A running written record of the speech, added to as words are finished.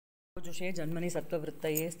जुषे जन्मनि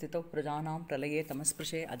सत्त्ववृत्तये स्थितौ प्रजानां प्रलये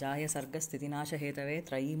तमस्पृशे अजाय सर्गस्थितिनाशहेतवे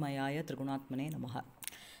त्रयीमयाय त्रिगुणात्मने नमः.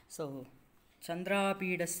 सो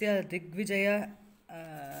चन्द्रापीडस्य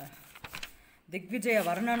दिग्विजय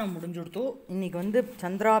वर्णनं मुडिंजुडुतु. इन्निक्कु वंदु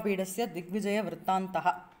चन्द्रापीडस्य दिग्विजय वृत्तान्तः.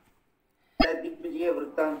 दिग्विजय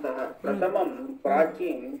वृत्तान्तः प्रथमं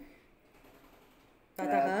प्राचीन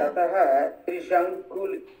ततः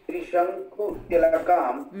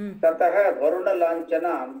त्रिशङ्कुतिलकां ततः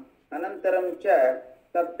वरुणलाञ्छनाम् अनन्तरं च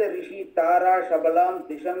सप्तऋषि तारा शबलां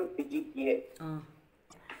दिशं विजिज्ञे.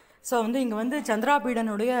 ஸோ இங்கே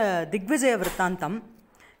சந்திராபீடனுடைய திக்விஜய விற்த்தாந்தம்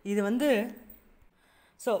இது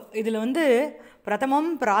ஸோ இதில் பிரதமம்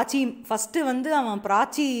பிராச்சீம் ஃபஸ்ட்டு அவன்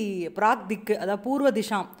பிராக் திக்கு அதாவது பூர்வ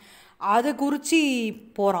திஷாம் அது குறித்து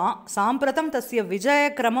போகிறான். சாம்பிரதம் தஸ்ய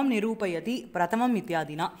விஜயக்கிரமம் நிரூபயதி பிரதமம்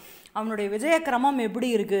இத்தியாதினா. அவனுடைய விஜயக்கிரமம் எப்படி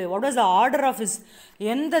இருக்குது, what was the order of his,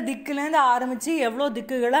 எந்த திக்குலேருந்து ஆரம்பித்து எவ்வளோ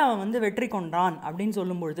திக்குகளை அவன் வெற்றி கொண்டான் அப்படின்னு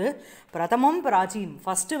சொல்லும்பொழுது பிரதமம் பிராச்சீம்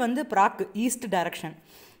ஃபஸ்ட்டு பிராக் ஈஸ்ட் டைரக்ஷன்.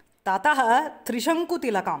 ததா திரிசங்கு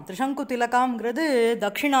திலகாம், திரிசங்கு திலகாம்ங்கிறது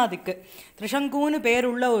தக்ஷிணா திக்கு. திரிசங்குன்னு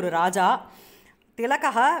பேருள்ள ஒரு ராஜா,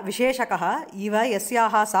 திலகா விசேஷகா இவ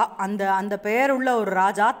எஸ்யாக சா, அந்த பெயருள்ள ஒரு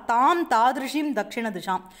ராஜா தாம் தாதிருஷிம் தக்ஷிண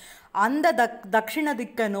திஷாம், அந்த தக்ஷிண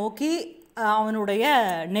திக்கை நோக்கி அவனுடைய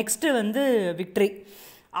நெக்ஸ்ட்டு விக்ட்ரி.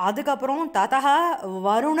 அதுக்கப்புறம் ததா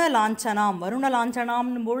வருண லாஞ்சனாம், வருண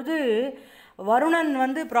லாஞ்சனாம்னும் பொழுது வருணன்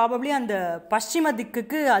ப்ராபப்ளி அந்த பশ্চিம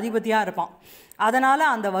திக்குக்கு அதிபதியாக இருப்பான். அதனால்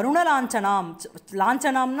அந்த வருண லாஞ்சனாம்,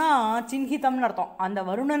 லாஞ்சனாம்னா சின்ஹிதம்னு அர்த்தம், அந்த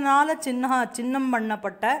வருணனால் சின்னம்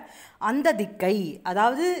பண்ணப்பட்ட அந்த திக்கை,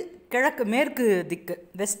 அதாவது கிழக்கு மேற்கு திக்கு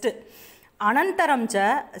வெஸ்ட்டு. அனந்தரம் ச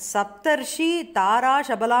சப்தர்ஷி தாரா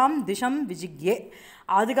சபலாம் திஷம் விஜிக்யே.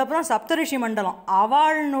 அதுக்கப்புறம் சப்தரிஷி மண்டலம்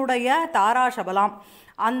அவளுடைய தாரா சபலாம்,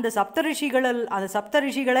 அந்த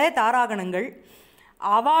சப்தரிஷிகளே தாராகணங்கள்,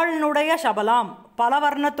 அவளுடைய சபலாம்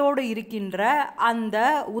பலவர்ணத்தோடு இருக்கின்ற அந்த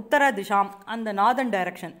உத்தர திஷாம், அந்த நார்தன்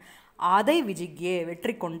டைரக்ஷன், அதை விஜிக்யே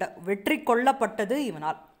வெற்றி கொள்ளப்பட்டது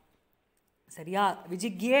இவனால். சரியா?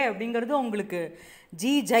 விஜிக்யே அப்படிங்கிறது உங்களுக்கு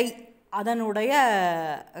ஜி ஜெய் அதனுடைய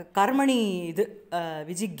கர்மணி இது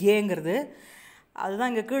விஜிக்யேங்கிறது. அதுதான்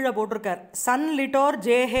இங்கே கீழே போட்டிருக்கார். சன் லிட்டோர்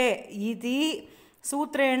ஜேஹே இதி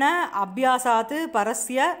சூத்ரேன அபியாசாத்து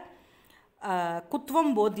பரஸ்ய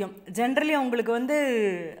குத்வம் போத்தியம். ஜென்ரலி உங்களுக்கு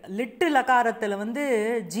லிட்டு லகாரத்தில்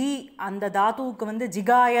ஜி அந்த தாத்துவுக்கு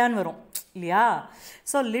ஜிகாயான்னு வரும் இல்லையா?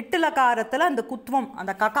 ஸோ லிட்டு லகாரத்தில் அந்த குத்வம்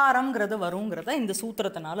அந்த ககாரங்கிறது வருங்கிறத இந்த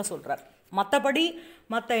சூத்திரத்தினால சொல்கிறார். மற்றபடி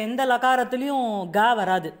மற்ற எந்த லகாரத்துலேயும் க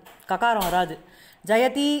வராது, ககாரம் வராது.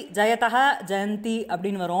 ஜயதி ஜயதக ஜெயந்தி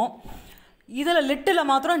அப்படின்னு வரும். இதில் லிட்டில்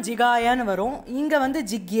மாத்திரம் ஜிகாயான்னு வரும். இங்கே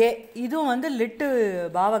ஜிக்யே, இதுவும் லிட்டு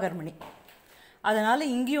பாவகர்மணி, அதனால்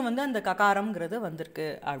இங்கேயும் அந்த ககாரம்ங்கிறது வந்திருக்கு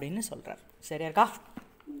அப்படின்னு சொல்கிறார். சரியா இருக்கா?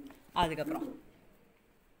 அதுக்கப்புறம்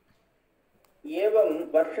ஏவம்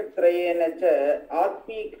வருஷத்ரயேன ச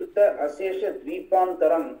ஆத்மீகிருத அசேஷ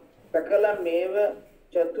த்வீபாந்தரம் சகலமேவ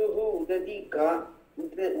சதுஹு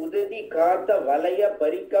உததி காத வலய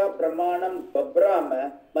பரிகா பிரமாணம் பப்ராம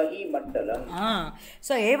மகி மண்டலம்.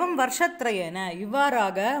 ஸோ ஏவம் வருஷத்ரயேன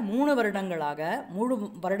இவ்வாறாக 3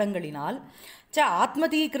 வருடங்களினால்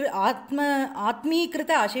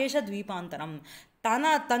ஆத்மீகிருத அசேஷ த்வீபாந்தரம்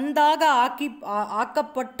தந்தாக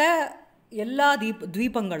ஆக்கப்பட்ட எல்லா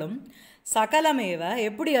தீபங்களும் சகலமேவ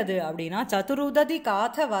எப்படி அது அப்படின்னா சதுருததி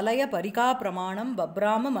காத வலய பரிகா பிரமாணம்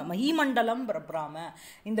பப்ராம மகிமண்டலம் பப்ராம,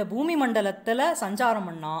 இந்த பூமி மண்டலத்தில் சஞ்சாரம்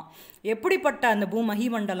பண்ணா. எப்படிப்பட்ட அந்த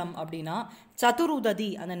மகிமண்டலம் அப்படின்னா சதுருததி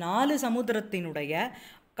அந்த 4 சமுத்திரத்தினுடைய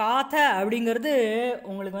காத அப்படிங்கிறது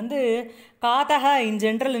உங்களுக்கு காதக இன்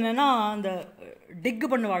ஜென்ரல் என்னென்னா அந்த டிக்கு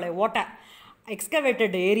பண்ணுவாளே ஓட்டை,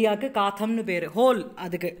 எக்ஸ்கவேட்டட் ஏரியாவுக்கு காத்தம்னு பேர், ஹோல்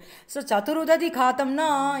அதுக்கு. ஸோ சதுருததி காத்தம்னா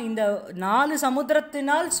இந்த 4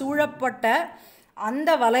 சமுத்திரத்தினால் சூழப்பட்ட அந்த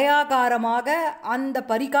வலயாகாரமாக அந்த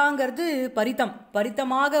பரிகாங்கிறது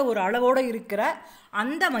பரித்தமாக ஒரு அளவோடு இருக்கிற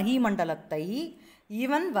அந்த மகிமண்டலத்தை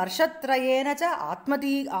இவன் வருஷத்ரயேனச்ச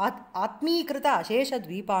ஆத்மீகிருத அசேஷ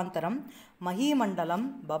த்வீபாந்தரம் மகிமண்டலம்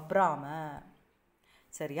பப்ராம.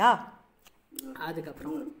 சரியா?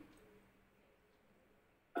 அதுக்கப்புறம்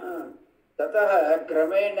ततः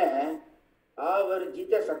क्रमेण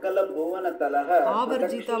आवर्जित सकल भुवन तलः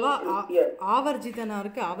आवर्जितवा आवर्जितना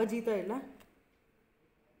இருக்கு, அவஜித இல்ல,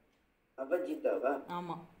 அவஜிதவா?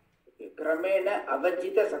 ஆமா. क्रमेण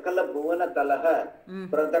अवजित सकल भुवन तलः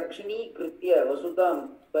प्रदक्षिणीकृत्य वसुधां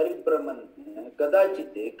परिभ्रमन्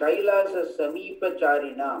कदाचित् कैलास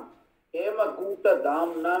समीपचारिणां हेमकूट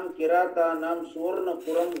धाम्नां किरातानां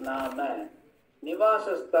सुवर्णपुरं नाम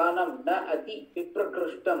निवासस्थानं न अति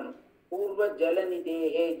विप्रकृष्टं पूर्व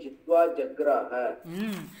जलनिधेः जित्वा जग्राह.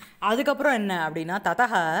 அதுக்கப்புறம் என்ன அப்படின்னா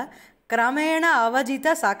ததக கிரமேண அவஜித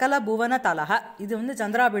சகல புவன தலக. இது வந்து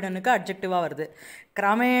சந்திராபீடனுக்கு அட்ஜெக்டிவாக வருது.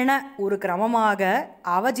 கிரமேண ஒரு கிரமமாக,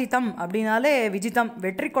 அவஜிதம் அப்படின்னாலே விஜிதம்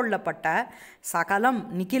வெற்றி கொள்ளப்பட்ட, சகலம்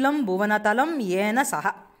நிகிலம் புவனதலம் ஏன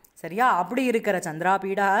சக. சரியா? அப்படி இருக்கிற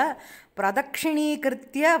சந்திராபீட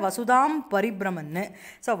பிரதக்ஷிணீகிருத்திய வசுதாம் பரிபிரமன்னு.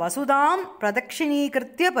 ஸோ வசுதாம்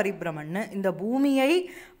பிரதக்ஷிணீகிருத்திய பரிபிரமன்னு, இந்த பூமியை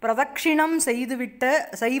பிரதக்ஷிணம்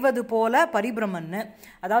செய்வது போல பரிபிரமன்னு.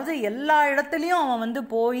 அதாவது எல்லா இடத்துலையும் அவன் வந்து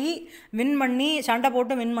போய் வின் பண்ணி சண்டை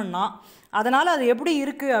போட்டு வின் பண்ணான். அதனால் அது எப்படி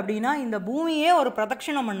இருக்குது அப்படின்னா இந்த பூமியே ஒரு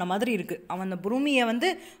பிரதட்சிணம் பண்ண மாதிரி இருக்குது. அவன் அந்த பூமியை வந்து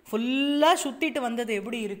ஃபுல்லாக சுற்றிட்டு வந்தது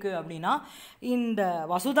எப்படி இருக்குது அப்படின்னா இந்த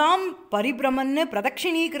வசுதாம் பரிபிரமன்னு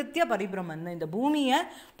பிரதட்சிணீகிருத்திய பரிபிரமன்னு, இந்த பூமியை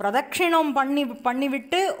பிரதட்சிணம்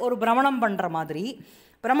பண்ணிவிட்டு ஒரு பிரமணம் பண்ணுற மாதிரி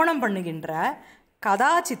பிரமணம் பண்ணுகின்ற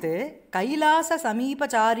கதாச்சித் கைலாச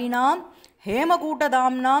சமீபச்சாரிணாம்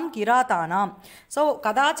ஹேமகூட்டதாம்னாம் கிராத்தானாம். ஸோ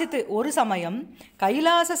கதாச்சித் ஒரு சமயம்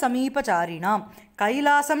கைலாச சமீபச்சாரிணாம்,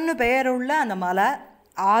 கைலாசம்னு பெயருள்ள அந்த மலை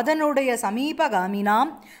அதனுடைய சமீபகாமினாம்,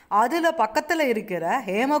 அதில் பக்கத்தில் இருக்கிற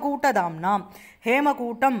ஹேமகூட்டதாம்னாம்,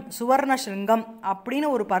 ஹேமகூட்டம் சுவர்ண ஸ்ருங்கம் அப்படின்னு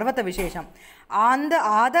ஒரு பர்வத விசேஷம்,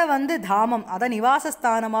 அதை வந்து தாமம், அதை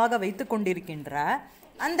நிவாசஸ்தானமாக வைத்து கொண்டிருக்கின்ற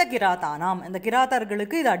அந்த கிராத்தானாம், அந்த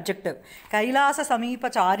கிராத்தர்களுக்கு இது அட்ஜெக்டிவ். கைலாச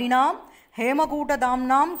சமீபச்சாரிணாம்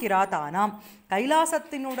ஹேமகூட்டதாம்னாம் கிராத்தானாம்,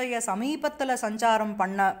 கைலாசத்தினுடைய சமீபத்தில் சஞ்சாரம்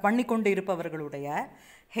பண்ணி கொண்டு இருப்பவர்களுடைய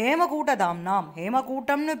ஹேமகூட்டதாம்னாம்,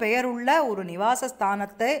 ஹேமகூட்டம்னு பெயருள்ள ஒரு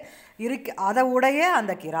நிவாசஸ்தானத்தை அதை உடைய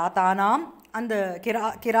அந்த கிராத்தானாம், அந்த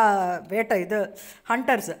வேட்டை இது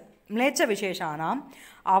ஹண்டர்ஸ் மிளேச்ச விசேஷானாம்,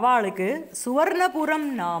 அவளுக்கு சுவர்ணபுரம்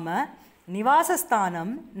நாம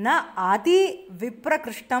நிவாசஸ்தானம் ந அதி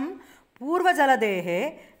விப்ரகிருஷ்டம் பூர்வஜலதேகே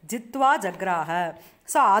ஜித்வா ஜக்ராக.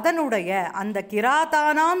 ஸோ அதனுடைய அந்த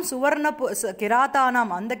கிராத்தானாம்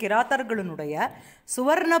கிராத்தானாம் அந்த கிராத்தர்களுடைய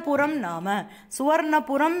சுவர்ணபுரம் நாம,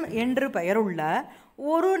 சுவர்ணபுரம் என்று பெயருள்ள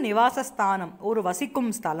ஒரு நிவாசஸ்தானம், ஒரு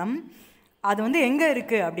வசிக்கும் ஸ்தலம், அது வந்து எங்கே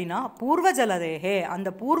இருக்குது அப்படின்னா பூர்வ ஜலதேகே,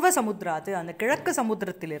 அந்த பூர்வ சமுத்திராத்து, அந்த கிழக்கு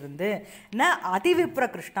சமுத்திரத்திலிருந்து, ந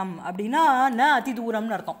அதிவிப்ரகிருஷ்டம் அப்படின்னா ந அதி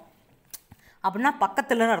தூரம்னு அர்த்தம், அப்படின்னா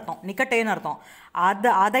பக்கத்துலன்னு அர்த்தம், நிக்கட்டேன்னு அர்த்தம்.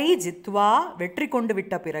 அதை ஜித்வா வெற்றி கொண்டு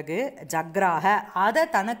விட்ட பிறகு ஜக்ராக அதை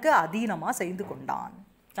தனக்கு அதீனமாக செய்து கொண்டான்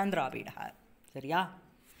சந்திராபீட. சரியா?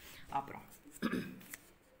 அப்புறம்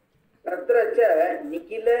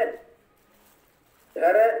நிகில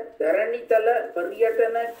धरणितल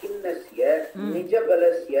पर्यटन किन्नस्य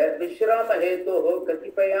निजबलस्य विश्राम हेतोः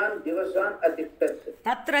कतिपयान् दिवसान् अतिष्ठत्.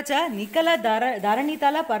 तत्र च निकल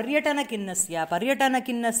धरणितल पर्यटन किन्नस्य, पर्यटन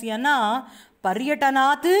किन्नस्यना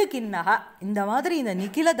பர்யட்டனாத்து கிண்ணக, இந்த மாதிரி இந்த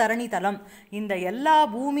நிகில தரணிதலம் இந்த எல்லா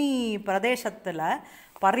பூமி பிரதேசத்தில்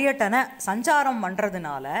பர்யட்டன சஞ்சாரம்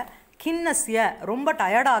பண்ணுறதுனால கிண்ணஸ்ய ரொம்ப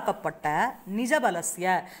டயர்டாக்கப்பட்ட நிஜபலஸ்ய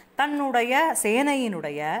தன்னுடைய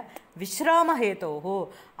சேனையினுடைய விஸ்ராமஹேதோஹோ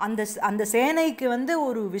அந்த சேனைக்கு வந்து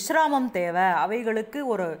ஒரு விஸ்ராமம் தேவை, அவைகளுக்கு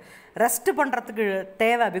ஒரு ரெஸ்ட் பண்ணுறதுக்கு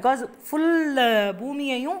தேவை. பிகாஸ் ஃபுல்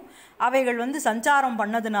பூமியையும் அவைகள் வந்து சஞ்சாரம்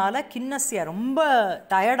பண்ணதுனால கிண்ணஸ்ய ரொம்ப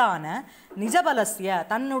டயர்டான நிஜபலஸ்ய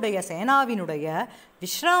தன்னுடைய சேனாவினுடைய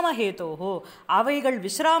விஸ்ராமஹேதோஹோ அவைகள்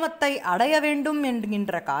விஸ்ராமத்தை அடைய வேண்டும்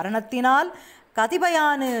என்கின்ற காரணத்தினால்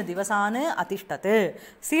கதிபயானு திவசானு அதிஷ்டத்து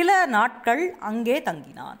சில நாட்கள் அங்கே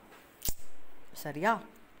தங்கினான். சரியா?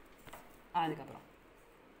 அதுக்கப்புறம்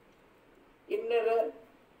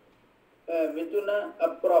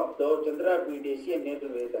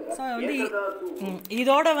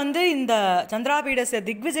இதோட வந்து இந்த சந்திராபீடஸ்ய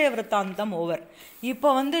திக்விஜய விருத்தாந்தம் ஓவர். இப்போ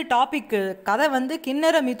வந்து டாபிக் கதை வந்து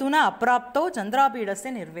கிண்ணற மிதுன அப்ராப்தோ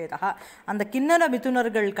சந்திராபீடஸ்ய நிர்வேதா. அந்த கிண்ணற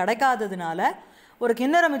மிதுனர்கள் கிடைக்காததுனால ஒரு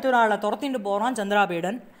கிண்ணற மிதுனாவை துரத்திட்டு போகிறான்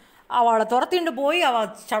சந்திராபீடன். அவளை துரத்திட்டு போய்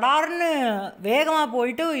அவள் சடார்னு வேகமாக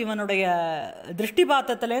போயிட்டு இவனுடைய திருஷ்டி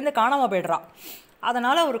பாத்தத்துலேருந்து காணாமல் போய்ட்றான்.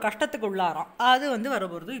 அதனால் ஒரு கஷ்டத்துக்கு உள்ளாராம். அது வந்து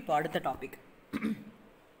வரப்போகிறது இப்போ அடுத்த டாபிக்.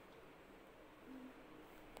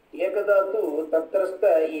 ஏகதா தூ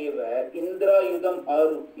தத்ரஸ்த ஏவ இந்திராயுதம்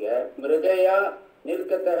ஆருஹ்ய மிருகயா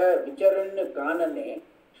நிர்கதः விசரன் கானனே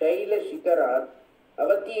ஷைல சிகராத்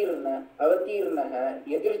அவதீர்ணः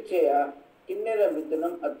எதிர்ச்சயா கிண்ணற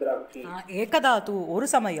மிதுனம் அத்ராக்ஷி. ஏகதா தூ ஒரு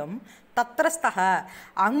சமயம் தத்ரஸ்தः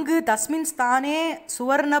அங்கு தஸ்மின் ஸ்தானே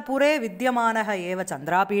சுவர்ணபுரே வித்தியமானः ஏவ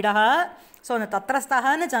சந்திராபீடः. ஸோ அந்த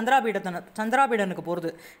தத்ரஸ்தகன்னு சந்திராபீடனுக்கு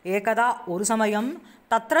போகிறது. ஏகதா ஒரு சமயம்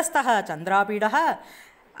தத்ரஸ்தக சந்திராபீடக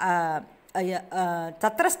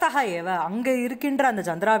தத்ரஸ்தக ஏவ அங்கே இருக்கின்ற அந்த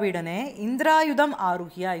சந்திராபீடனே இந்திராயுதம்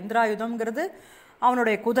ஆருஹ்ய, இந்திராயுதம்ங்கிறது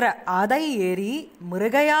அவனுடைய குதிரை அதை ஏறி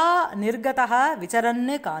மிருகயா நிர்கதக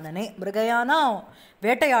விசரன்னு காணனே. மிருகயானா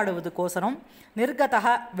வேட்டையாடுவதுக்கோசரம், நிர்கதக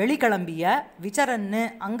வெளிக்கிளம்பிய, விசரன்னு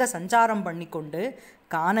அங்கே சஞ்சாரம் பண்ணி கொண்டு,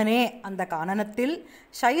 காணனே அந்த கானனத்தில்,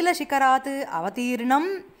 சைலசிகராத்து அவதீர்ணம்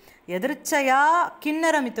எதிர்ச்சையா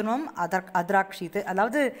கிண்ணற மிதுனம் அதிராட்சித்து.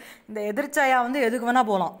 அதாவது இந்த எதிர்ச்சையா எதுக்கு வேணால்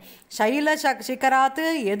போகலாம். சைல சிகராத்து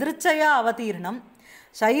எதிர்ச்சையா அவதீர்ணம்,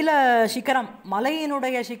 சைல சிகரம்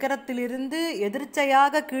மலையினுடைய சிகரத்திலிருந்து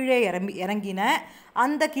எதிர்ச்சையாக கீழே இறங்கின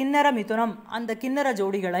அந்த கிண்ணற மிதுனம், அந்த கிண்ணற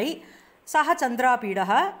ஜோடிகளை சக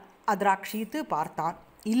சந்திராபீடக அதிராட்சித்து பார்த்தான்.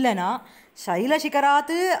 இல்லைனா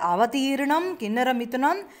சைலசிகராத்து அவதீர்ணம் கிண்ணற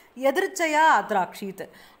மிதுனம் எதிர்ச்சையா அதிராட்சித்து,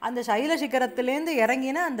 அந்த சைலசிகரத்திலேருந்து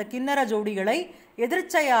இறங்கின அந்த கிண்ணற ஜோடிகளை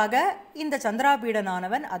எதிர்ச்சையாக இந்த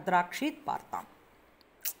சந்திராபீடனானவன் அதிராட்சித் பார்த்தான்.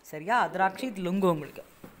 சரியா? அதிராட்சித் லுங்கு உங்களுக்கு.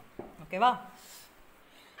 ஓகேவா?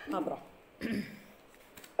 அப்புறம்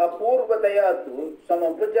அபூர்வதயா து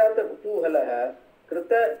சமுபஜாத குதூஹலஹ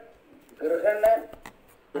கிருத கிரஹண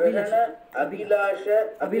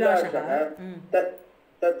அபிலாஷः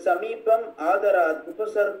தத்சமீபம் ஆதராத்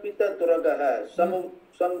உபசர்ப்பித துரகः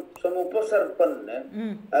சமுபசர்ப்பன்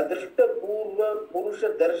அதிருஷ்டபூர்வ புருஷ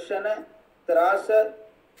தர்ஷன திராச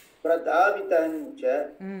பிரதாவிதஞ்ச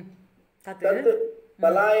தத்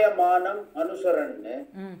பலாயமானம் அனுசரன்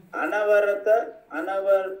அனவரத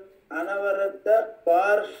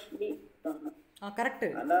பார்ஷ்ணி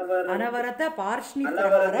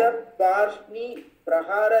அனவரத பார்ஷ்ணி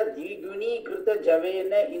பிரஹார ஜீகுணீகிருத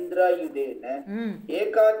ஜவேன இந்திராயுதேன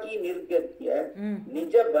ஏகாக்கி நிர்கத்ய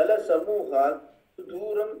நிஜ பல சமூகாத்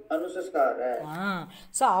சுதூரம் அனுசஸ்கார.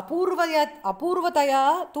 ஸோ அபூர்வதையா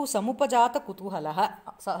தூ சமுபஜாத குதூஹலஹ.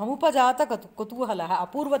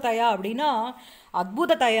 அபூர்வதையா அப்படின்னா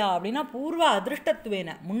அத்புதத்தையா அப்படின்னா பூர்வ அதிருஷ்டத்துவேன,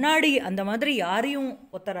 முன்னாடி அந்த மாதிரி யாரையும்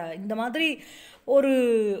ஒருத்தர இந்த மாதிரி ஒரு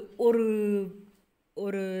ஒரு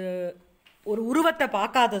ஒரு ஒரு உருவத்தை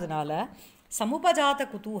பார்க்காததுனால சமுபஜாத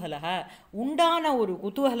குதூஹலக உண்டான ஒரு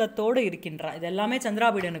குதூகலத்தோடு இருக்கின்றான். இது எல்லாமே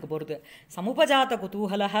சந்திராபீடனுக்கு பொறுத்து. சமுபஜாத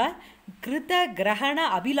குதூகலக கிருத கிரகண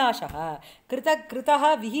அபிலாஷக கிருதக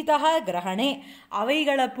விஹிதக கிரகணே,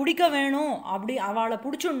 அவைகளை பிடிக்க வேணும், அப்படி அவளை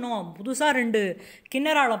பிடிச்சிடணும். புதுசாக 2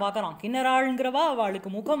 கிண்ணறாளை பார்க்குறான். கிண்ணறாளுங்கிறவா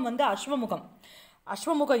அவளுக்கு முகம்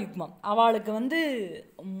அஸ்வமுக யுக்மம். அவளுக்கு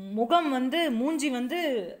முகம் மூஞ்சி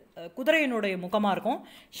குதிரையினுடைய முகமாக இருக்கும்,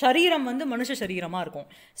 சரீரம் மனுஷ சரீரமாக இருக்கும்.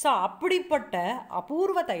 ஸோ அப்படிப்பட்ட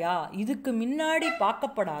அபூர்வத்தையா, இதுக்கு முன்னாடி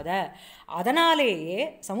பார்க்கப்படாத, அதனாலேயே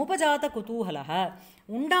சமுபஜாத குதூகலக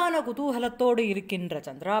உண்டான குதூகலத்தோடு இருக்கின்ற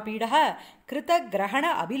சந்திராபீடக கிருத கிரகண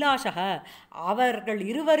அபிலாஷக அவர்கள்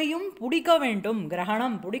இருவரையும் பிடிக்க வேண்டும்,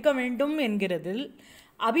 கிரகணம் பிடிக்க வேண்டும் என்கிறதில்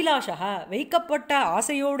அபிலாஷக வைக்கப்பட்ட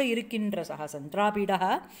ஆசையோடு இருக்கின்ற சக சந்திராபீடக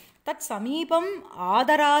தத் சமீபம்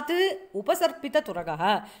ஆதராத்து உபசர்ப்பித்த துரகः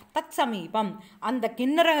தத் சமீபம் அந்த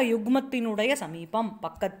கிண்ணற யுக்மத்தினுடைய சமீபம்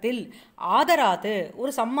பக்கத்தில் ஆதராத்து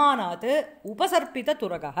ஒரு சம்மானாத்து உபசர்ப்பித்த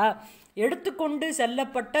துரகः எடுத்துக்கொண்டு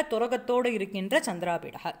செல்லப்பட்ட துரகத்தோடு இருக்கின்ற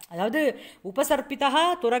சந்திராபீடக. அதாவது உபசர்ப்பிதः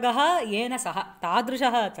துரகः ஏன சக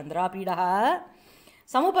தாதிருஷः சந்திராபீடக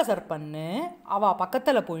சமுபசர்ப்பன்னு அவ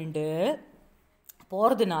பக்கத்தில்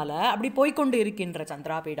போகிறதுனால அப்படி போய்கொண்டு இருக்கின்ற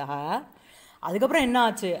சந்திராபீடக. அதுக்கப்புறம் என்ன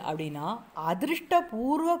ஆச்சு அப்படின்னா அதிருஷ்ட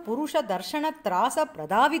பூர்வ புருஷ தர்ஷன திராச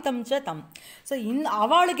பிரதாவிதம் ச தம். ஸோ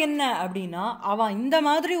அவளுக்கு என்ன அப்படின்னா அவன் இந்த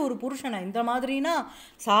மாதிரி ஒரு புருஷனை, இந்த மாதிரினா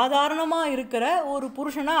சாதாரணமாக இருக்கிற ஒரு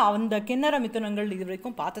புருஷனை அந்த கிண்ணற மிதுனங்கள் இது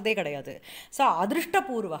வரைக்கும் பார்த்ததே கிடையாது. ஸோ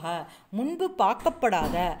அதிருஷ்டபூர்வக முன்பு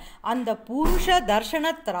பார்க்கப்படாத அந்த புருஷ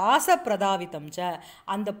தர்ஷன திராச பிரதாவிதம் ச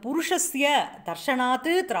அந்த புருஷஸ்ய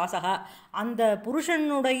தர்ஷனாத்து திராசக அந்த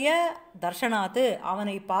புருஷனுடைய தர்ஷனாத்து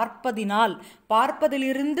அவனை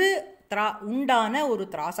பார்ப்பதிலிருந்து உண்டான ஒரு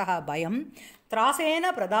திராசக பயம், திராசேன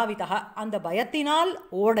பிரதாவிதக அந்த பயத்தினால்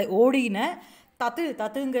ஓடின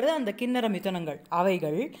தத்துங்கிறது அந்த கிண்ணற மிதுனங்கள்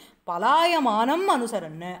அவைகள் பலாயமானம்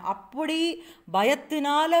அனுசரன்னு அப்படி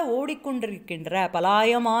பயத்தினால ஓடிக்கொண்டிருக்கின்ற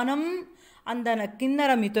பலாயமானம் அந்த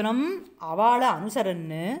கிண்ணற மிதுனம் அவளை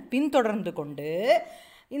அனுசரன்னு பின்தொடர்ந்து கொண்டு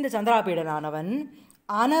இந்த சந்திராபீடனானவன்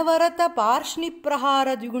அனவரத பார்ஷ்ணி பிரஹார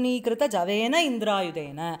துகுணீகிருத ஜவேன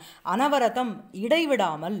இந்திராயுதேன அனவரதம்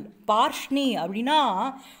இடைவிடாமல், பார்ஷ்ணி அப்படின்னா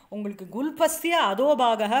உங்களுக்கு குல்பஸ்ய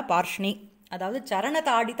அதோபாக பார்ஷ்ணி, அதாவது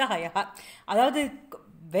சரணதாடித ஹயக, அதாவது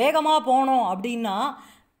வேகமாக போனோம் அப்படின்னா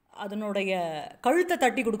அதனுடைய கழுத்தை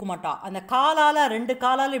தட்டி கொடுக்க மாட்டா, அந்த காலால் 2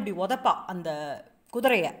 காலால் இப்படி உதப்பா அந்த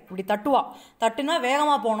குதிரையை இப்படி தட்டுனா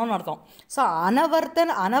வேகமாக போகணும்னு அர்த்தம். ஸோ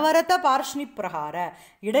அனவரத பார்ஷ்ணி பிரகார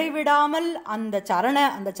இடைவிடாமல் அந்த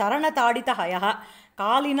சரண தாடித்த ஹயக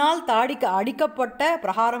காலினால் அடிக்கப்பட்ட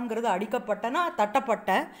பிரகாரங்கிறது அடிக்கப்பட்டனா தட்டப்பட்ட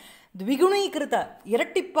த்விகுணீகிருத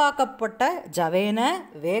இரட்டிப்பாக்கப்பட்ட ஜவேன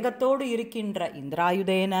வேகத்தோடு இருக்கின்ற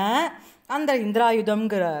இந்திராயுதேன அந்த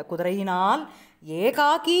இந்திராயுதம்ங்கிற குதிரையினால்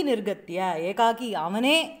ஏகாக்கி நிர்கத்திய ஏகாக்கி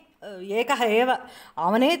அவனே ஏகஹ ஏவ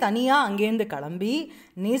அவனே தனியாக அங்கேருந்து கிளம்பி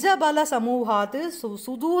நிஜபல சமூகாத்து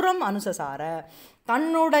சுதூரம் அனுசசார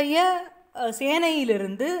தன்னுடைய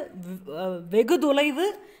சேனையிலிருந்து வெகு தொலைவு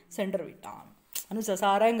சென்று விட்டான்.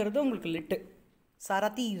 அனுசசாரங்கிறது உங்களுக்கு லிட்டு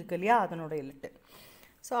சரதி இருக்கு இல்லையா, அதனுடைய லிட்டு.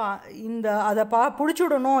 ஸோ இந்த அதை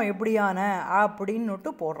பிடிச்சுடணும் எப்படியான அப்படின்னுட்டு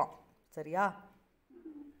போடுறான். சரியா?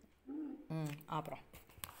 அப்புறம்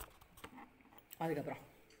அதுக்கப்புறம்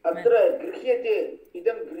अत्र गृह्यते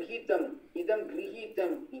इदं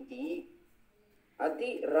गृहीतम् इति अति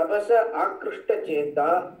रभस आकृष्टचेता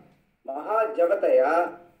महाजगतया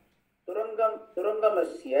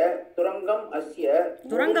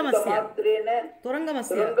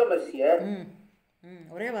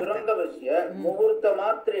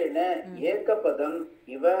मुहूर्तमात्रेण एकपदम्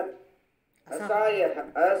इव असहायः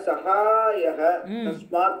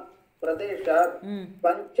तस्मात् प्रदेशात्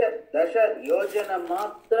 15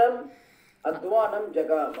 योजनमात्रम् अध्वानं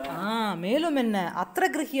जगाम. மேலும் என்ன அத்திர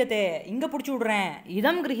கிரஹியதே இங்கே பிடிச்சி விடுறேன்,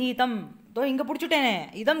 இதம் கிரஹீதம் தோ இங்கே பிடிச்சுட்டேனே,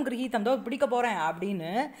 இதம் கிரஹீதம் தோ பிடிக்க போகிறேன்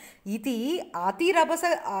அப்படின்னு இதி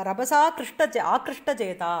ரபசா ஆக்ருஷ்ட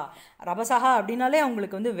சேதா. ரபசா அப்படின்னாலே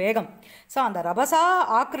அவங்களுக்கு வந்து வேகம். ஸோ அந்த ரபசா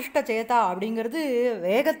ஆக்ருஷ்ட சேதா அப்படிங்கிறது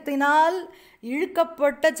வேகத்தினால்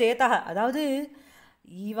இழுக்கப்பட்ட சேதக. அதாவது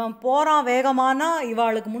இவன் போகிறான் வேகமானா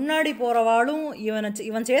இவாளுக்கு முன்னாடி போகிறவாளும்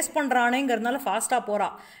இவன் சேஸ் பண்ணுறானேங்கிறதுனால ஃபாஸ்ட்டாக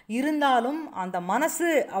போகிறான். இருந்தாலும் அந்த மனசு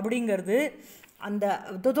அப்படிங்கிறது அந்த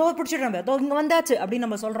தோ பிடிச்சிடுறோம் தோ இங்கே வந்தாச்சு அப்படின்னு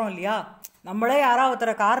நம்ம சொல்கிறோம் இல்லையா. நம்மளே யாராவது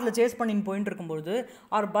ஒருத்தரை காரில் சேஸ் பண்ணின்னு போயிட்டு இருக்கும்பொழுது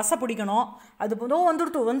அவர் பஸ்ஸை பிடிக்கணும், அது தோ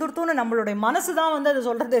வந்துடுத்துன்னு நம்மளுடைய மனசு தான் வந்து அதை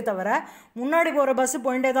சொல்கிறதே தவிர முன்னாடி போகிற பஸ்ஸு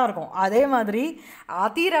போயிட்டே தான் இருக்கும். அதே மாதிரி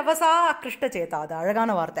அதிரவசா ஆக்ருஷ்ட சேத்தா, அது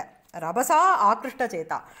அழகான வார்த்தை. ரபசா ஆக்ருஷ்ட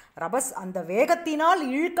சேத்தா, ரபஸ் அந்த வேகத்தினால்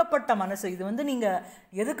இழுக்கப்பட்ட மனசு. இது வந்து நீங்கள்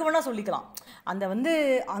எதுக்கு வேணால் சொல்லிக்கலாம். அந்த வந்து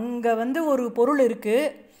அங்கே வந்து ஒரு பொருள்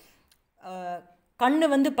இருக்குது, கண்ணு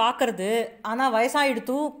வந்து பார்க்கறது, ஆனால்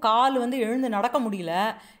வயசாகிடுத்து கால் வந்து எழுந்து நடக்க முடியல,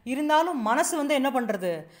 இருந்தாலும் மனசு வந்து என்ன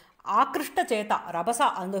பண்ணுறது, ஆக்ருஷ்ட சேத்தா ரபசா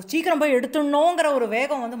அந்த சீக்கிரம் போய் எடுத்துடணுங்கிற ஒரு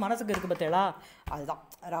வேகம் வந்து மனசுக்கு இருக்குது பார்த்தீங்களா, அதுதான்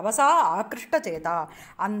ரபசா ஆக்ருஷ்ட சேதா.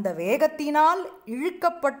 அந்த வேகத்தினால்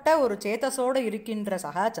இழுக்கப்பட்ட ஒரு சேதசோடு இருக்கின்ற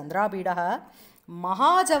சக சந்திராபீடக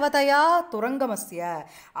மகாஜவதையா துரங்கமஸ்ய,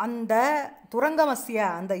 அந்த துரங்கமஸ்ய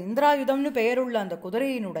அந்த இந்திராயுதம்னு பெயருள்ள அந்த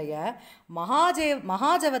குதிரையினுடைய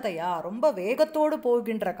மகாஜவதையா ரொம்ப வேகத்தோடு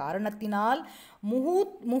போகின்ற காரணத்தினால்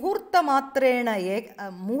முகூர்த்த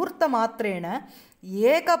மாத்திரேன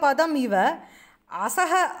ஏகபதம் இவ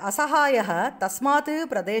அசகாய தஸ்மாத்து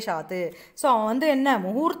பிரதேசாத்து. ஸோ அவன் வந்து என்ன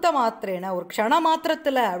முகூர்த்த மாத்திரேன ஒரு க்ஷண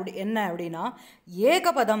மாத்திரத்தில் அப்படி என்ன அப்படின்னா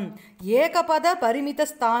ஏகபத பரிமித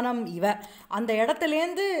ஸ்தானம் இவ அந்த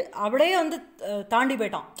இடத்துலேருந்து அப்படியே வந்து தாண்டி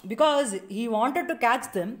போயிட்டான். Because he wanted to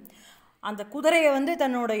catch Thiem. அந்த குதிரையை வந்து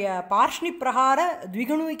தன்னுடைய பார்ஷ்ணி பிரகார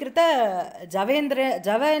த்விகுணீகிருத்த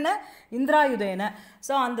ஜவேன இந்திராயுதேன.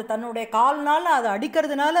 ஸோ அந்த தன்னுடைய கால்னால் அதை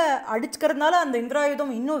அடிக்கிறதுனால அந்த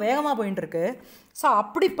இந்திராயுதம் இன்னும் வேகமாக போயின்னு இருக்கு. ஸோ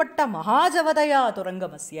அப்படிப்பட்ட மகாஜவதையா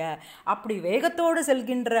துரங்கமஸ்ய, அப்படி வேகத்தோடு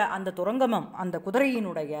செல்கின்ற அந்த துரங்கமம் அந்த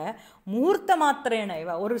குதிரையினுடைய முகூர்த்த மாத்திரேன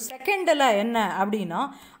இவ ஒரு செகண்டில் என்ன அப்படின்னா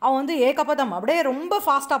அவன் வந்து ஏகபதம் அப்படியே ரொம்ப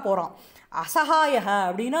ஃபாஸ்ட்டாக போகிறான். அசகாயக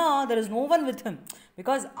அப்படின்னா there is no one with him.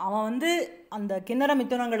 Because அவன் வந்து அந்த கிண்ணற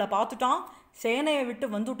மித்துனங்களை பார்த்துட்டான், சேனையை விட்டு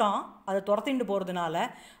வந்துட்டான், அதை துரத்திட்டு போகிறதுனால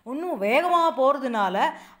இன்னும் வேகமாக போகிறதுனால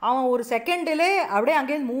அவன் ஒரு செகண்டிலே அப்படியே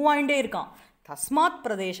அங்கேருந்து மூவ் ஆகிட்டே இருக்கான். தஸ்மாத்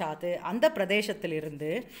பிரதேசாத்து அந்த பிரதேசத்திலிருந்து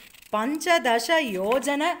 15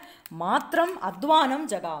 யோஜன மாத்திரம் அத்வானம்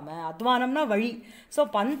ஜகாம. அத்வானம்னா வழி. ஸோ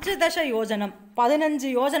 15 யோஜனம்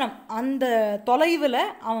 15 யோஜனம் அந்த தொலைவில்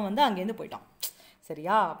அவன் வந்து அங்கேருந்து போயிட்டான்.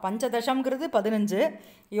 சரியா? 15ங்கிறது 15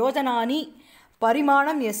 யோஜனானி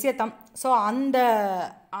பரிமாணம் எஸ்யத்தம். ஸோ அந்த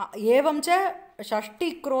ஏவம் ச 6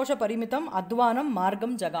 क्रोश பரிமிதம் அத்வானம்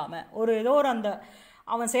மார்க்கம் ஜகாம. ஏதோ ஒரு அந்த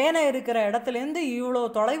அவன் சேனை இருக்கிற இடத்துலேருந்து இவ்வளோ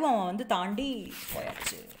தொலைவு அவன் வந்து தாண்டி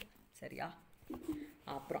போயாச்சு. சரியா?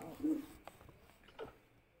 அப்புறம்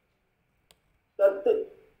தத்து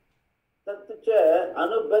ச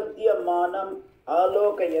அனுபத்யமானம்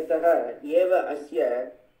ஆலோகயதः ஏவ அஸ்ய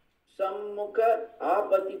சம்முக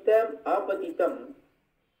ஆபதிதம்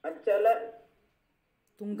அச்சல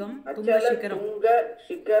துங்க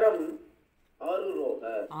சிகரம் ஆருரோக.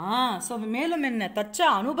 ஸோ மேலும் என்ன தச்ச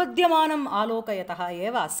அனுபத்தியமானம் ஆலோகயதா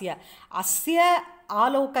ஏவ அஸ்ய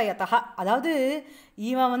ஆலோகயதா, அதாவது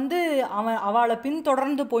இவன் வந்து அவளை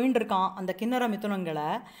பின்தொடர்ந்து போயின்னு இருக்கான் அந்த கிண்ணற மிதுனங்களை.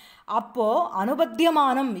 அப்போ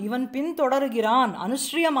அனுபத்தியமானம், இவன் பின்தொடருகிறான்,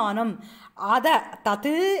 அனுஸ்ரீயமானம் அத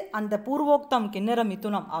தது அந்த பூர்வோக்தம் கிண்ணற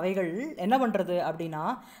மிதுனம் அவைகள் என்ன பண்ணுறது அப்படின்னா,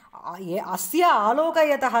 அஸ்ய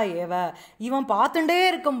ஆலோகயதா ஏவ, இவன் பார்த்துட்டே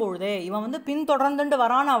இருக்கும்பொழுதே, இவன் வந்து பின்தொடர்ந்துட்டு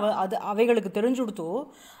வரான்னு அவைகளுக்கு தெரிஞ்சுடுத்து.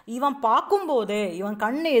 இவன் பார்க்கும்போதே, இவன்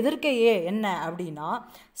கண்ணு எதிர்க்கையே என்ன அப்படின்னா,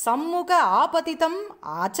 சம்முக ஆபதித்தம்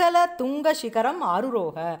அச்சல துங்க சிகரம்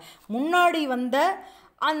ஆருரோக, முன்னாடி வந்த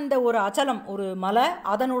அந்த ஒரு அச்சலம், ஒரு மலை,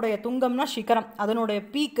 அதனுடைய துங்கம்னா சிகரம், அதனுடைய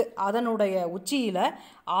பீக்கு, அதனுடைய உச்சியில்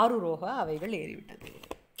ஆருரோக அவைகள் ஏறிவிட்டது.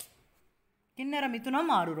 கிண்ணற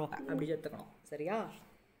மிதுனம் ஆருரோக அப்படி சேர்த்துக்கணும். சரியா?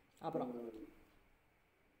 அப்புறம்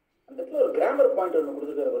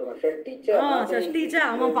ஷஷ்டிச்ச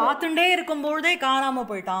அவன் பார்த்துட்டே இருக்கும்பொழுதே காணாம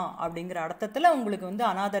போயிட்டான் அப்படிங்கிற அர்த்தத்தில் உங்களுக்கு வந்து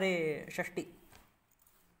அநாதரே ஷஷ்டி.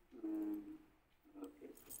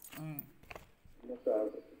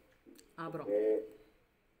 அப்புறம்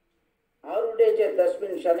आरुडे च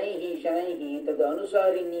तस्मिन् शनैः तद्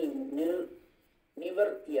अनुसारिणी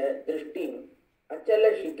निवर्त्य दृष्टिम् अचल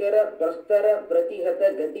शिखर प्रस्तर प्रतिहत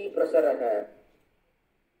गति प्रसरः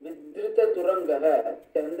विधृत तुरंगः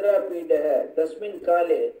चंद्रपीडः तस्मिन्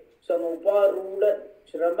काले समुपारूढ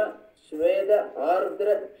श्रम स्वेद आर्द्र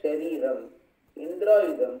शरीरम्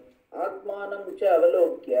इन्द्रायुधम् आत्मानं च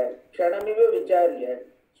अवलोक्य क्षणमिव विचार्य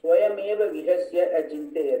स्वयमेव विहस्य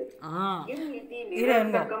अचिन्तयत्.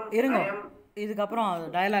 இருங்க, இதுக்கப்புறம்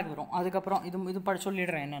டயலாக் வரும். அதுக்கப்புறம் இது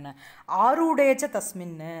சொல்லிடுறேன் என்னென்ன. ஆரூடேச்ச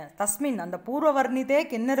தஸ்மின் அந்த பூர்வவர்ணிதே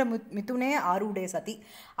கிண்ணற மிதுனே ஆரூடே சதி,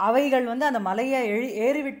 அவைகள் வந்து அந்த மலையை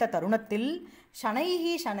ஏறிவிட்ட தருணத்தில்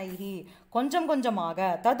ஷனைஹி கொஞ்சம் கொஞ்சமாக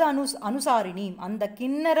தது அனுசாரினீம் அந்த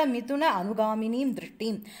கிண்ணற மிதுன அனுகாமினீம்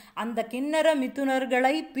திருஷ்டீம் அந்த கிண்ணற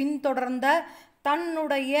மிதுனர்களை பின்தொடர்ந்த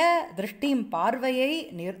தன்னுடைய திருஷ்டியும் பார்வையை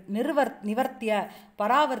நிவர்த்திய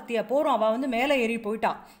பராவர்த்திய போகிறோம். அவள் வந்து மேலே ஏறி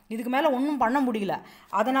போயிட்டா, இதுக்கு மேலே ஒன்றும் பண்ண முடியல.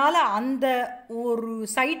 அதனால் அந்த ஒரு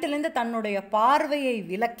சைட்டிலேருந்து தன்னுடைய பார்வையை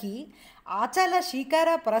விலக்கி அச்சல சிகர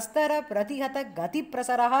பிரஸ்தர பிரதிகத கதி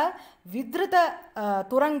பிரசரக வித்ருத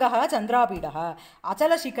துரங்கக சந்திராபீடக,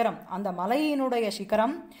 அச்சல சிகரம் அந்த மலையினுடைய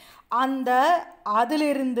சிகரம், அந்த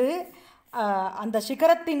அதிலிருந்து அந்த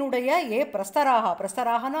சிகரத்தினுடைய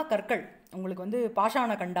பிரஸ்தராகனா கற்கள், உங்களுக்கு வந்து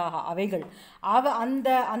பாஷாண கண்டாக அவைகள்,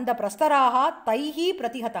 அந்த பிரஸ்தராக தைஹி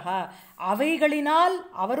பிரதிகதக அவைகளினால்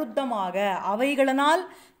அவருத்தமாக அவைகளினால்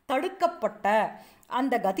தடுக்கப்பட்ட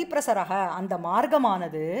அந்த கதி பிரசரக அந்த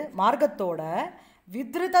மார்க்கத்தோட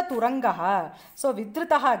வித்ருத துரங்கக, ஸோ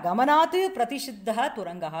வித்ருதக கமனாத்து பிரதிஷித்தக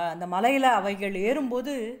துரங்கக, அந்த மலையில் அவைகள்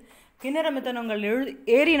ஏறும்போது கிண்ணற மிதுனங்கள்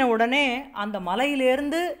ஏறின உடனே அந்த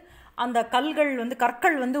மலையிலேருந்து அந்த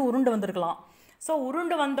கற்கள் வந்து உருண்டு வந்திருக்கலாம். ஸோ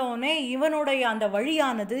உருண்டு வந்தோடனே இவனுடைய அந்த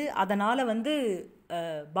வழியானது அதனால் வந்து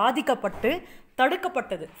பாதிக்கப்பட்டு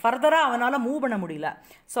தடுக்கப்பட்டது. ஃபர்தராக அவனால் மூவ் பண்ண முடியல.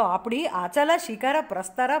 ஸோ அப்படி அச்சல சிகர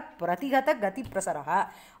பிரஸ்தர பிரதிகத கதி பிரசரக,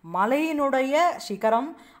 மலையினுடைய சிகரம்,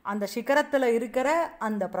 அந்த சிகரத்தில் இருக்கிற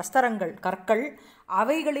அந்த பிரஸ்தரங்கள் கற்கள்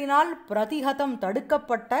அவைகளினால் பிரதிகதம்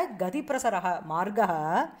தடுக்கப்பட்ட கதி பிரசரக மார்க்கக,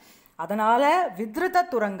 அதனால் வித்ருத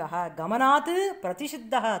துரங்கக கமனாத்து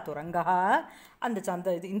பிரதிஷித்தக துரங்கக அந்த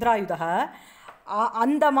இந்திராயுதக,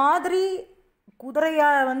 அந்த மாதிரி குதிரையை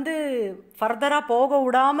வந்து ஃபர்தராக போக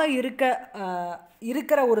விடாமல்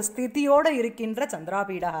இருக்கிற ஒரு ஸ்திதியோடு இருக்கின்ற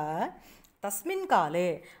சந்திராபீடக தஸ்மின் காலே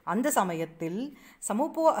அந்த சமயத்தில்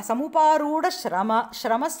சமுபாரூட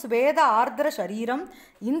ஸ்ரமஸ்வேத ஆர்திர சரீரம்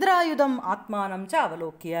இந்திராயுதம் ஆத்மானம் ச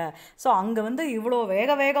அவலோக்கிய. ஸோ அங்கே வந்து இவ்வளோ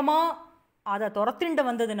வேகமாக அதை துரத்திண்டு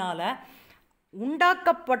வந்ததுனால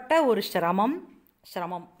உண்டாக்கப்பட்ட ஒரு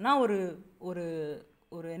சிரமம்னா ஒரு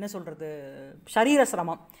ஒரு என்ன சொல்கிறது, சரீர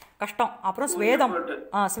சிரமம், கஷ்டம், அப்புறம்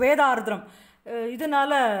ஸ்வேதார்திரம்,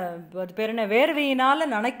 இதனால் அது பேர் என்ன,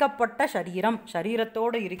 வேர்வையினால் நனைக்கப்பட்ட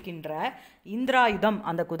சரீரத்தோடு இருக்கின்ற இந்திராயுதம்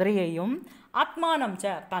அந்த குதிரையையும் ஆத்மானம்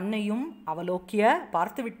ச தன்னையும் அவலோக்கிய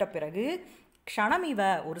பார்த்துவிட்ட பிறகு க்ஷணமிவ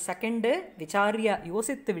ஒரு செகண்டு விசாரிய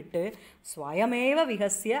யோசித்து விட்டு ஸ்வயமேவ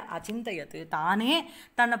விகசிய அச்சிந்தயத்து தானே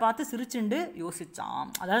தன்னை பார்த்து சிரிச்சுண்டு யோசித்தான்.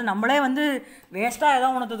 அதாவது நம்மளே வந்து வேஸ்ட்டாக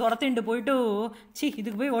ஏதோ உனக்கு துரத்திட்டு போயிட்டு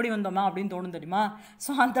இதுக்கு போய் ஓடி வந்தோமா அப்படின்னு தோணும் தெரியுமா. ஸோ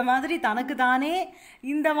அந்த மாதிரி தனக்கு தானே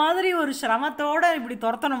இந்த மாதிரி ஒரு சிரமத்தோடு இப்படி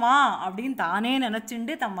துரத்தணுமா அப்படின்னு தானே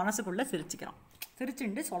நினச்சிண்டு தன் மனசுக்குள்ளே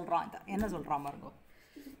சிரிச்சுண்டு சொல்கிறான். என்ன சொல்கிறான் பாருங்க.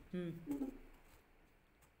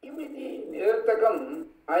 निरर्थकम्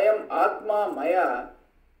अयम् आत्मा मया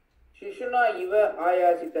शिशुना इव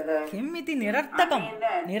आयासितः किम् इति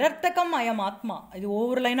निरर्थकम् अयम् आत्मा இது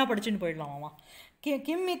ஒவ்வொரு லைனாக படிச்சுன்னு போயிடலாமாம்மா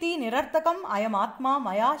கிம் இதி நிரர்த்தகம் அயம் ஆத்மா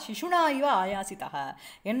மயா சிசுனா இவ ஆயாசிதः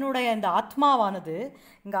என்னுடைய இந்த ஆத்மாவானது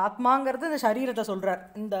இங்கே ஆத்மாங்கிறது இந்த சரீரத்தை சொல்கிறார்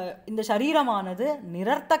இந்த சரீரமானது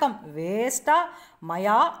நிரர்த்தகம் வேஸ்ட்டாக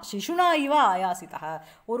மயா சிசுனா இவ ஆயாசிதः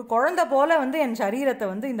ஒரு குழந்தை போல் வந்து என் சரீரத்தை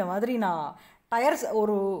வந்து இந்த மாதிரி நான்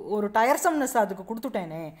ஒரு டயர்சம்னஸ் அதுக்கு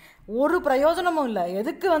கொடுத்துட்டேனே ஒரு பிரயோஜனமும் இல்லை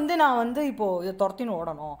எதுக்கு வந்து நான் வந்து இப்போது இதை துரத்தின்னு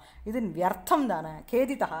ஓடணும் இது வியர்த்தம் தானே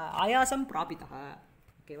கேதிதா ஆயாசம் பிராபிதா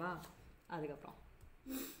ஓகேவா அதுக்கப்புறம்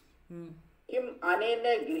किम् अनेन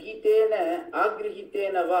गृहीतेन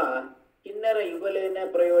आगृहीतेन वा किन्नर युगलेन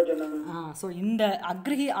प्रयोजनम् ஸோ இந்த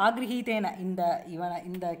ஆக்ரஹீத்தேன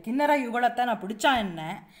இந்த கிண்ணற யுகலத்தை நான் பிடிச்சா என்ன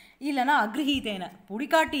இல்லைன்னா அக்ரஹீத்தேன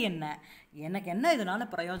பிடிக்காட்டி என்ன எனக்கு என்ன இதனால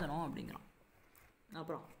பிரயோஜனம் அப்படிங்கிறான்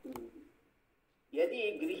அப்புறம் यदि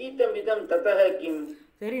गृहीतमिदं ततः किम्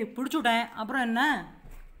சரி பிடிச்சுட்டேன் அப்புறம் என்ன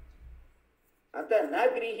अतः न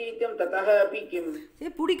गृहीतं ततः अपि किम्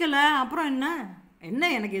சரி பிடிக்கல அப்புறம் என்ன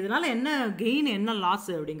எனக்கு இதனால என்ன கெயின் என்ன லாஸ்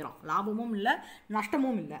அப்படிங்கிறான் லாபமும் இல்லை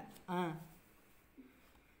நஷ்டமும் இல்லை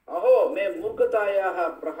अहो मे मूर्खतायाः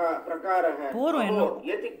प्रकारः போரும் என்ன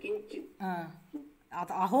यदि किञ्चित्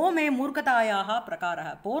அஹோ மே மூர்க்கதாயாக பிரகார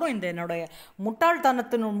போரும் இந்த என்னுடைய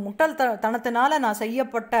முட்டாள்தனத்தினால நான்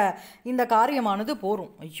செய்யப்பட்ட இந்த காரியமானது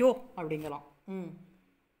போரும் ஐயோ அப்படிங்கலாம்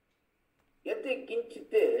यत्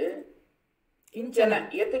किञ्चित् किञ्चन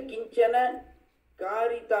यत् किञ्चन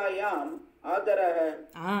कारितायाम् आदरः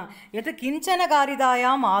यत् किञ्चन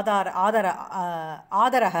कारितायाम्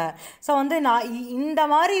ஆதரக ஸோ வந்து நான் இந்த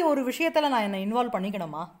மாதிரி ஒரு விஷயத்தில் நான் என்னை இன்வால்வ்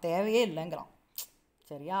பண்ணிக்கணுமா தேவையே இல்லைங்கிறான்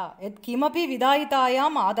சரியா எத் கிமபி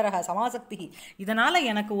விதாயிதாயாம் ஆதரக சமாசக்தி இதனால்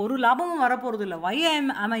எனக்கு ஒரு லாபமும் வரப்போகிறது இல்லை வை am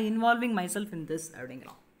I involving my self in this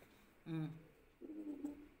அப்படிங்கிறான்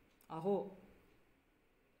அஹோ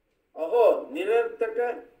நிரர்த்தக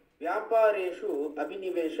வியாபாரேஷு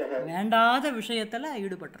அபினிவேஷः வேண்டாத விஷயத்தில்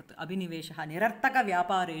ஈடுபடுறது அபினிவேஷः நிரர்த்தக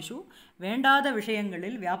வியாபாரேஷு வேண்டாத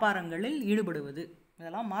விஷயங்களில் வியாபாரங்களில் ஈடுபடுவது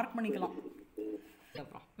இதெல்லாம் மார்க் பண்ணிக்கலாம்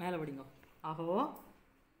அப்புறம் மேலே படிங்க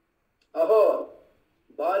அஹோ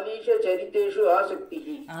பாலிஷ சரித்தேஷு ஆசக்தி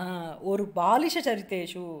ஒரு பாலிஷ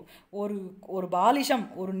சரித்தேஷு ஒரு பாலிஷம்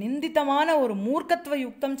ஒரு நிந்தித்தமான ஒரு மூர்க்கத்துவ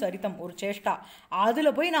யுக்தம் சரித்தம் ஒரு சேஷ்டா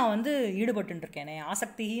அதில் போய் நான் வந்து ஈடுபட்டு இருக்கேனே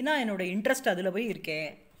ஆசக்தினா என்னோட இன்ட்ரெஸ்ட் அதில் போய்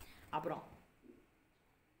இருக்கேன் அப்புறம்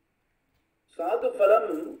சாது பலம்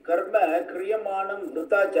கர்ம கிரியமானம்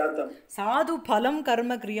விருதா ஜாத்தம் சாது பலம்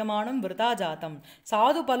கர்ம கிரியமானம் விருதா ஜாத்தம்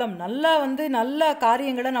சாது பலம் நல்ல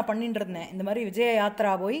காரியங்களை நான் பண்ணிட்டு இருந்தேன் இந்த மாதிரி விஜய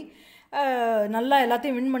யாத்ரா போய் நல்லா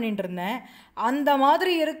எல்லாத்தையும் வின் பண்ணிட்டு இருந்தேன் அந்த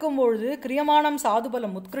மாதிரி இருக்கும்பொழுது கிரியமானம் சாது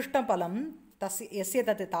பலம் உத்கிருஷ்ட பலம் எஸ்ய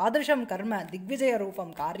தத்து தாதிருஷம் கர்ம திக்விஜய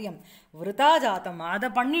ரூபம் காரியம் விருதா ஜாத்தம் அதை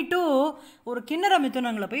பண்ணிட்டு ஒரு கிண்ணற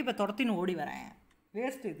மிதுனங்களை போய் இப்போ துரத்தின்னு ஓடி வரேன்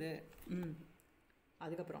வேஸ்ட் இது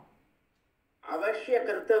அதுக்கப்புறம் அவசிய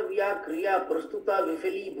கர்த்தவ்யா கிரியா பிரஸ்துதா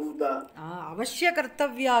விபலீபூதா அவசிய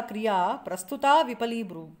கர்த்தவ்யா கிரியா பிரஸ்துதா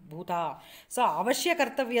விபலீபூதா ஸோ அவசிய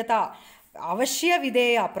கர்த்தவியதா அவசிய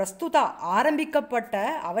விதேயா பிரஸ்துதா ஆரம்பிக்கப்பட்ட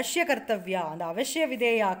அவசிய கர்த்தவ்யா அந்த அவசிய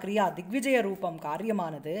விதேயா கிரியா திக்விஜய ரூபம்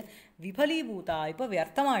காரியமானது விபலீபூதா இப்போ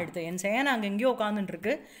வியர்த்தமாகிடுது என் சேனை அங்கே எங்கேயோ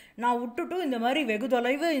உட்காந்துட்டுருக்கு நான் விட்டுட்டு இந்த மாதிரி வெகு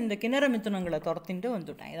தொலைவு இந்த கிணற மிதுனங்களை துரத்தின்ட்டு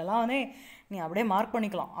வந்துவிட்டேன் இதெல்லாம் வந்து நீ அப்படியே மார்க்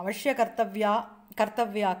பண்ணிக்கலாம் அவசிய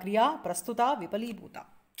கர்த்தவ்யா கிரியா பிரஸ்துதா விபலீபூதா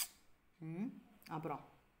அப்புறம்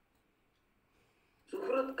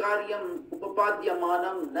சுஹ்ருத் காரியம்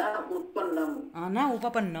உபபாத்தியமானம் ந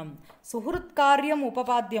உபபன்னம் சுஹ்ருத் காரியம்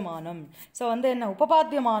உபபாத்தியமானம் ஸோ வந்து என்ன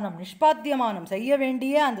உபபாத்தியமானம் நிஷ்பாத்தியமானம் செய்ய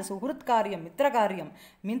வேண்டிய அந்த சுஹ்ருத் காரியம் மித்திர காரியம்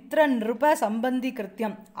மித்திர நிருப சம்பந்தி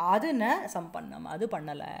கிருத்தியம் அது ந சம்பன்னம் அது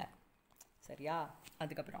பண்ணலை சரியா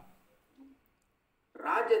அதுக்கப்புறம்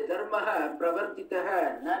ராஜதர்மः பிரவர்த்திதः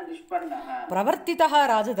ந நிஷ்பன்னः பிரவர்த்திதः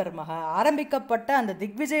ராஜதர்மः ஆரம்பிக்கப்பட்ட அந்த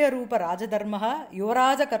திக்விஜய ரூப ராஜதர்மः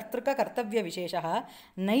யுவராஜ கர்த்திருக்க கர்த்தவிய விசேஷः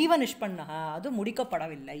நைவ நிஷ்பன்னः அது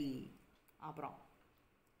முடிக்கப்படவில்லை அப்புறம்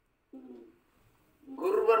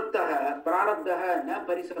குருவர்த்தः பிராரப்தः ந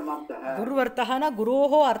பரிசமாப்தः குருவர்த்தகனா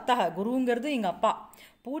குரோஹோ அர்த்தः குருங்கிறது எங்கள் அப்பா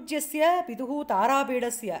பூஜ்யஸ்ய பிதுஹு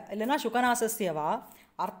தாராபீடஸ்ய இல்லைனா சுகநாசஸ்ய வா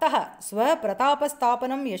அர்த்தः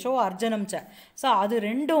ஸ்வபிரதாபஸ்தாபனம் யசோ அர்ஜனம் ச ஸோ அது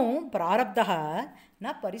ரெண்டும் பிராரப்தः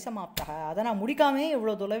ந பரிசமாப்தः அதை நான் முடிக்காமே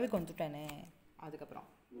இவ்வளோ தொலைவுக்கு வந்துட்டேனே அதுக்கப்புறம்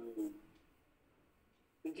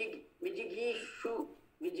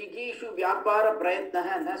விஜிகீஷு வியாபார பிரயத்னः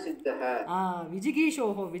ந சித்தः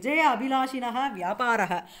விஜிகீஷோஹோ விஜய அபிலாஷினः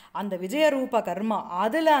வியாபாரः அந்த விஜயரூப கர்மா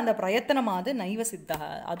அதில் அந்த பிரயத்தனமாவது நைவ சித்தः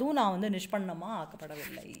அதுவும் நான் வந்து நிஷ்பன்னமாக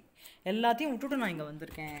ஆக்கப்படவில்லை எல்லாத்தையும் விட்டுட்டு நான் இங்கே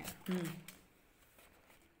வந்திருக்கேன்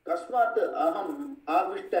கஸ்மாத் அகம்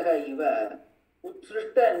ஆவிஷ்டः இவ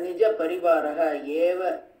उत्सृष्ट निज परिवारः एव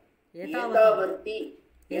एतावतीं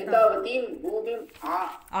भूमिम्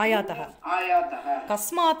ஆயாத்தக आयातः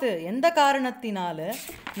கஸ்மாத் எந்த காரணத்தினால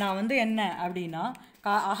நான் வந்து என்ன அப்படின்னா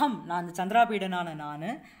அகம் நான் சந்திராபீடனான நான்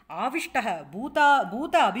ஆவிஷ்டக பூத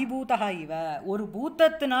அபிபூதக இவ ஒரு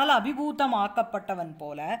பூத்தத்தினால் அபிபூதம் ஆக்கப்பட்டவன்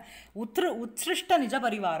போல உத்ஸ்ருஷ்ட நிஜ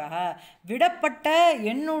பரிவாரக விடப்பட்ட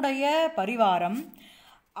என்னுடைய பரிவாரம்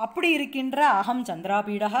அப்படி இருக்கின்ற அகம்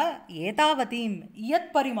சந்திராபீடக ஏதாவதீம்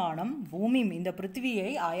இயத் பரிமாணம் பூமிம் இந்த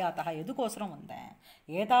பிருத்திவியை ஆயாத்தக எதுக்கோசரம் வந்தேன்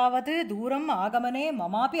ஏதாவது தூரம் ஆகமனே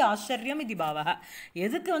மமாபி ஆச்சரியம் இது பாவக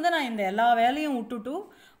எதுக்கு வந்து நான் இந்த எல்லா வேலையும் விட்டுட்டு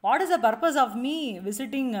what is the purpose of me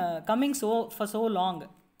visiting coming for so long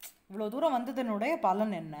இவ்வளோ தூரம் வந்ததனுடைய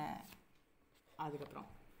பலன் என்ன அதுக்கப்புறம்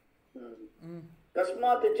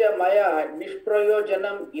கஸ்மாத் ச மயா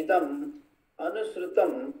நிஷ்பிரயோஜனம் இதம்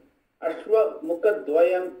அனுஸ்ருதம்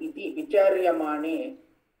அஸ்வமுகத்வயம் இதி விசாரியமானே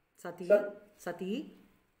சதி சதி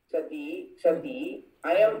சதி சதி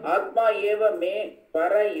அயம் ஆத்மா ஏவ மே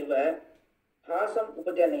பர இவ ஹாசம்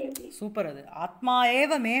உபஜனயதி சூப்பர் அது ஆத்மா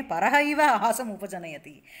ஏவ மே பரஹ இவ ஹாசம்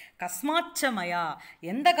உபஜனயதி கஸ்மாச்ச மயா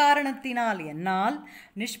எந்த காரணத்தினால் என்னால்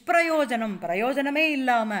நிஷ்பிரயோஜனம் பிரயோஜனமே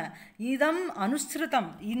இல்லாமல் இதம் அனுஸ்ருதம்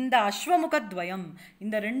இந்த அஸ்வமுகத்வயம்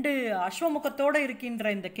இந்த ரெண்டு அஸ்வமுகத்தோடு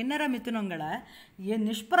இருக்கின்ற இந்த கிண்ணற மிதுனங்களை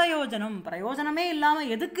நிஷ்பிரயோஜனம் பிரயோஜனமே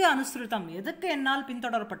இல்லாமல் எதுக்கு அனுஸ்ருதம் எதுக்கு என்னால்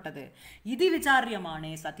பின்தொடரப்பட்டது இது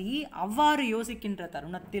விசாரியமானே சதி அவ்வாறு யோசிக்கின்ற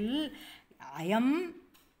தருணத்தில் அயம்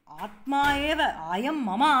ஆத்மா ஏவ அயம்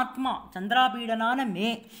மம ஆத்மா சந்திராபீடனான மே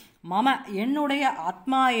மம என்னுடைய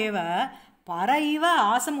ஆத்மா ஏவ பர இவ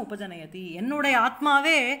ஆசம் உபஜனயதி என்னுடைய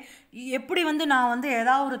ஆத்மாவே எப்படி வந்து நான் வந்து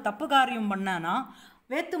ஏதாவது ஒரு தப்பு காரியம் பண்ணேன்னா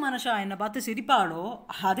வேத்து மனுஷா என்னை பார்த்து சிரிப்பாளோ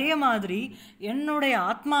அதே மாதிரி என்னுடைய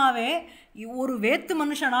ஆத்மாவே ஒரு வேத்து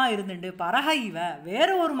மனுஷனாக இருந்துட்டு பரஹ இவ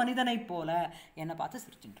வேறு ஒரு மனிதனை போல என்னை பார்த்து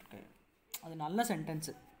சிரிச்சுட்டுருக்கு அது நல்ல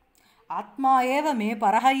சென்டென்ஸு ஆத்மா ஏவ மே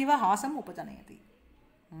பரஹ இவ ஹாசம் உபஜனயதி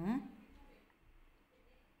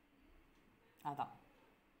அதான்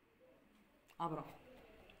அப்புறம்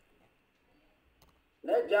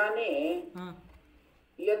न जाने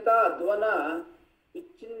यथा ध्वना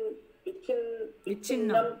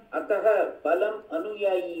विच्छिन्नम अतः बलम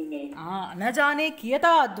अनुयायी में न जाने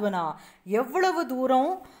कियता अध्वना எவ்வளவு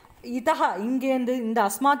தூரம் இதா இங்கேருந்து இந்த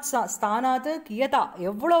அஸ்மாத் ஸ்தானாத் கியதா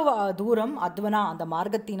எவ்வளவு தூரம் அத்வனா அந்த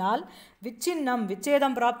மார்க்கத்தினால் விச்சின்னம்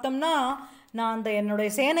விச்சேதம் பிராப்தம்னா நான் அந்த என்னுடைய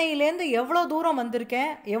சேனையிலேருந்து எவ்வளோ தூரம் வந்திருக்கேன்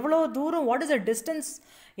எவ்வளோ தூரம் வாட் இஸ் அ டிஸ்டன்ஸ்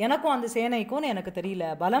எனக்கும் அந்த சேனைக்கும் எனக்கு தெரியல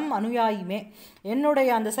பலம் அனுயாயிமே என்னுடைய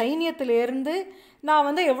அந்த சைன்யத்திலேருந்து நான்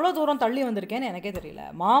வந்து எவ்வளோ தூரம் தள்ளி வந்திருக்கேன்னு எனக்கே தெரியல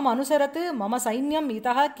மாம் அனுசரத்து மம சைன்யம்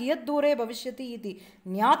இதா கியத் தூரே பவிஷ்யதி இது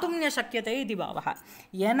ஞாத்தும் ந சக்கியத்தை இது பாவக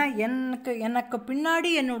எனக்கு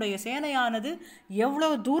பின்னாடி என்னுடைய சேனையானது எவ்வளோ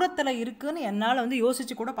தூரத்தில் இருக்குன்னு என்னால் வந்து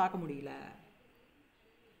யோசித்து கூட பார்க்க முடியல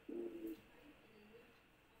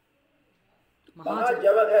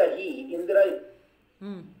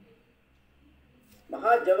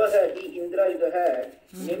महाजवः हि इन्द्रायुधः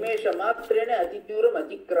निमेषमात्रेण अतिदूरम्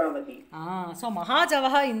अतिक्रामति ஸோ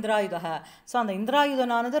மகாஜவஹ இந்திராயுதः ஸோ அந்த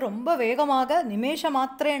இந்திராயுதனானது ரொம்ப வேகமாக நிமேஷ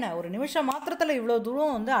மாத்திரேன ஒரு நிமிஷம் மாத்திரத்தில் இவ்வளோ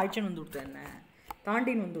தூரம் வந்து அழைச்சின்னு வந்துடுத்து என்ன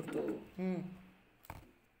தாண்டின்னு வந்துடுத்து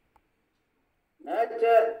நச்ச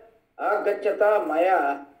ஆகச்சதா மயா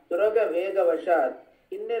துரக வேகவசாத்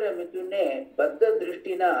கிண்ணற மிதுனே பத்த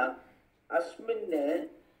திருஷ்டினா अस्मिन्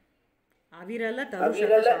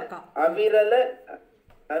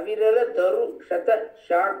अविरल तरु शत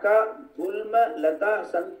शाखा गुल्म लता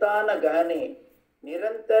संतान गहने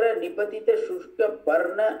निरंतर निपतित शुष्क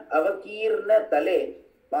पर्ण अवकीर्ण तले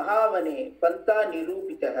महावने पंता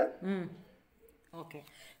निरूपितः ஓகே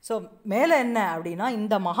ஸோ மேலே என்ன அப்படின்னா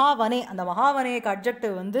இந்த மகாவனே அந்த மகாவனேக்கு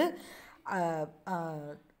அட்ஜெக்டிவ் வந்து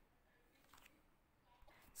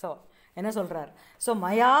ஸோ என்ன சொல்கிறார் ஸோ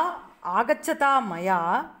மயா ஆகச்சதா மயா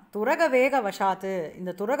துரக வேக வசாத்து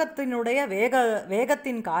இந்த துரகத்தினுடைய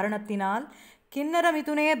வேகத்தின் காரணத்தினால் கிண்ணற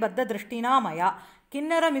மிதுனே பத்த திருஷ்டினா மயா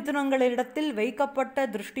கிண்ணற மிதுனங்களிடத்தில் வைக்கப்பட்ட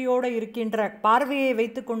திருஷ்டியோடு இருக்கின்ற பார்வையை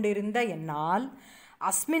வைத்து கொண்டிருந்த என்னால்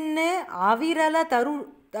அஸ்மின்னு அவிரல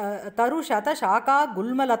தரு சத சாக்கா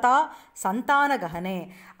குல்மலதா சந்தான ககனே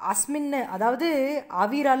அஸ்மின்னு அதாவது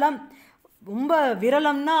அவிரலம் ரொம்ப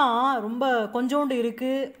விரலம்னா ரொம்ப கொஞ்சோண்டு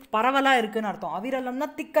இருக்குது பரவலாக இருக்குதுன்னு அர்த்தம் அவிரலம்னா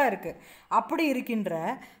திக்காக இருக்குது அப்படி இருக்கின்ற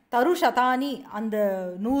தரு சதானி அந்த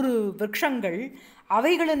 100 விருட்சங்கள்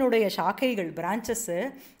அவைகளினுடைய சாக்கைகள் பிரான்ச்சஸ்ஸு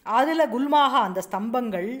அதில் குல்மாக அந்த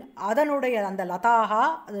ஸ்தம்பங்கள் அதனுடைய அந்த லதாகா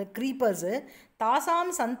அது க்ரீப்பர்ஸு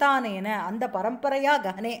தாசாம் சந்தானேன அந்த பரம்பரையா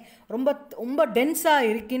ககனே ரொம்ப ரொம்ப டென்ஸாக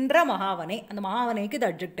இருக்கின்ற மகாவனே, அந்த மகாவனேக்கு இது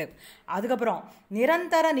அட்ஜெக்டிவ். அதுக்கப்புறம்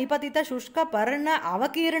நிரந்தர நிபதித்த சுஷ்க பர்ண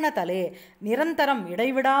அவகீர்ண தலே, நிரந்தரம்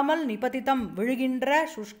இடைவிடாமல் நிபதித்தம் விழுகின்ற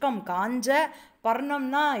சுஷ்கம் காஞ்ச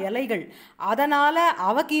பர்ணம்னா இலைகள், அதனால்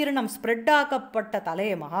அவகீர்ணம் ஸ்ப்ரெட் ஆக்கப்பட்ட தலே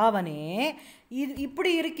மகாவனே, இது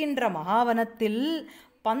இப்படி இருக்கின்ற மகாவனத்தில்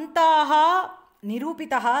பந்தாகா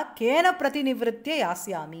நிரூபிதா கேன பிரதிநிவத்திய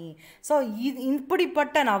யாஸ்யாமி. ஸோ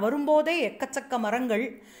இப்படிப்பட்ட நான் வரும்போதே எக்கச்சக்க மரங்கள்,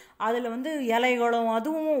 அதில் வந்து இலைகளும்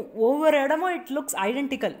அதுவும் ஒவ்வொரு இடமும் இட் லுக்ஸ்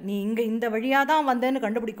ஐடென்டிக்கல். நீ இங்கே இந்த வழியாக தான் வந்தேன்னு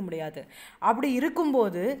கண்டுபிடிக்க முடியாது. அப்படி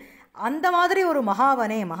இருக்கும்போது அந்த மாதிரி ஒரு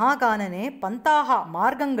மகாவனே மகாகானனே பந்தாகா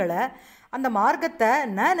மார்க்கங்களை, அந்த மார்க்கத்தை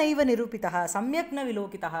நைவ நிரூபிதா சம்யக் ந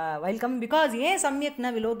விலோகிதா வெல்கம். பிகாஸ் ஏன் சம்யக் ந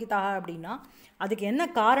விலோகிதா அப்படின்னா அதுக்கு என்ன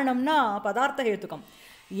காரணம்னா பதார்த்த ஹேத்துக்கம்.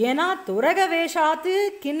 ஏன்னா துரகவேஷாத்து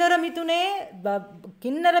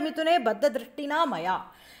கிண்ணரமிதுனே பத்த திருஷ்டினா மயா.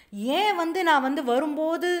 ஏன் வந்து நான் வந்து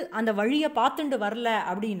வரும்போது அந்த வழியை பார்த்துட்டு வரல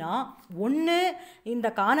அப்படின்னா, ஒன்று இந்த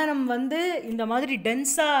கானனம் வந்து இந்த மாதிரி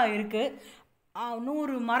டென்ஸாக இருக்குது,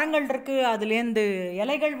 100 மரங்கள் இருக்குது, அதுலேருந்து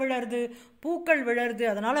இலைகள் விழருது, பூக்கள் விழருது,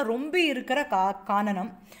 அதனால் ரொம்ப இருக்கிற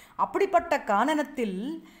கானனம். அப்படிப்பட்ட கானனத்தில்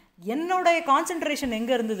என்னுடைய கான்சென்ட்ரேஷன்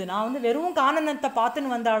எங்கே இருந்தது? நான் வந்து வெறும் கானனத்தை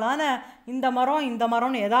பார்த்துன்னு வந்தாலான இந்த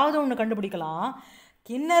மரம்னு ஏதாவது ஒன்று கண்டுபிடிக்கலாம்.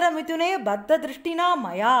 கிண்ணற மிதுனே பத்த திருஷ்டினா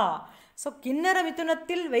மயா. ஸோ கிண்ணற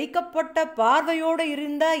மிதுனத்தில் வைக்கப்பட்ட பார்வையோடு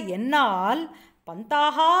இருந்த என்னால்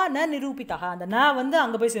பந்தாகா ந நிரூபிதா, அந்த ந வந்து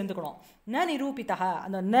அங்கே போய் சேர்ந்துக்கணும். ந நிரூபிதா,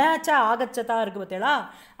 அந்த நச்சா ஆகச்சதா இருக்குது பார்த்தீங்களா,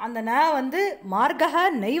 அந்த ந வந்து மார்கக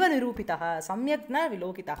நைவ நிரூபிதா சம்யக் ந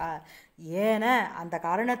விலோகிதா. ஏன அந்த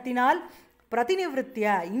காரணத்தினால் பிரதிநிவத்திய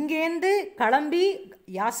இங்கேருந்து கிளம்பி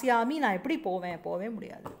யாஸ்யாமி நான் எப்படி போவே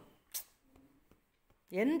முடியாது.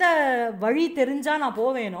 எந்த வழி தெரிஞ்சால் நான்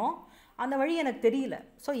போவேனோ அந்த வழி எனக்கு தெரியல.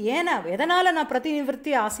 ஸோ ஏன்னா எதனால் நான்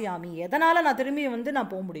பிரதிநிவர்த்தி ஆசியாமி, எதனால் நான் திரும்பி வந்து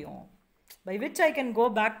நான் போக முடியும், by which I can go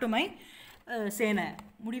back to my சேனை,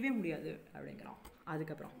 முடியவே முடியாது அப்படிங்கிறோம்.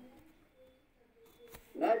 அதுக்கப்புறம்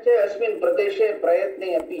நாச்ச அஸ்மின் பிரதேசே பிரயத்னே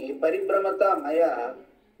அப்பி பரிபிரமதா மயா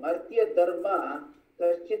மர்த்திய தர்மா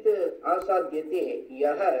கஷ்டித் ஆசாத்யதே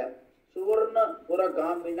யஹ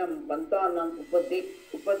சுவர்ணபுரகாமினம் பந்தானம்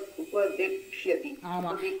உபதேக்ஷ்யதி.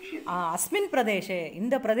 அஸ்மின் பிரதேசே,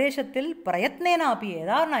 இந்த பிரதேசத்தில் பிரயத்னேனாப்பி,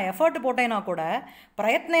 ஏதாவது நான் எஃபர்ட் போட்டேன்னா கூட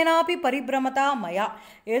பிரயத்னேனாப்பி பரிபிரமதா மயா,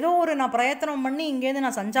 ஏதோ ஒரு நான் பிரயத்தனம் பண்ணி இங்கேருந்து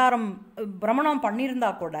நான் சஞ்சாரம் பிரமணம்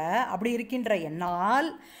பண்ணியிருந்தா கூட, அப்படி இருக்கின்ற என்னால்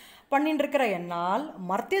பண்ணிட்டுருக்கிற என்னால்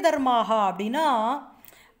மர்த்திய தர்மாக அப்படின்னா,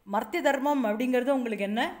 மர்த்திய தர்மம் அப்படிங்கிறது உங்களுக்கு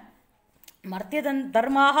என்ன? மர்த்திய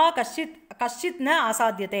தர்மாக கஷ்டித் ந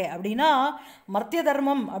ஆசாத்தியதே அப்படின்னா, மர்த்திய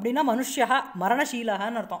தர்மம் அப்படின்னா மனுஷ்யா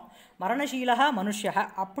மரணசீலகன்னு அர்த்தம். மரணசீலக மனுஷ்யா,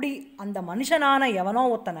 அப்படி அந்த மனுஷனான எவனோ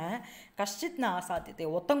ஒத்தனை கஷ்டித் ந ஆசாத்தியதே,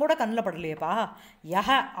 ஒத்தங்கூட கண்ணில் படலையேப்பா. யஹ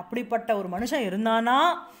அப்படிப்பட்ட ஒரு மனுஷன் இருந்தானா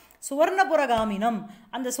சுவர்ணபுரகாமினம்,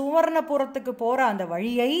 அந்த சுவர்ணபுரத்துக்கு போகிற அந்த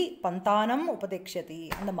வழியை பந்தானம் உபதேக்ஷதி,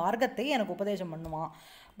 அந்த மார்க்கத்தை எனக்கு உபதேசம் பண்ணுவான்.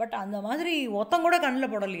 பட் அந்த மாதிரி ஒத்தங்கூட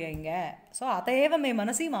கண்ணில் போடலையே இங்கே. ஸோ அதையேவ மே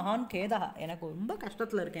மனசி மகான் கேதா, எனக்கு ரொம்ப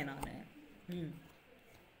கஷ்டத்தில் இருக்கேன் நான்.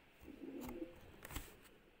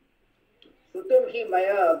 சுதம் ஹி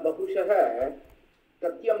மயா பகுஷः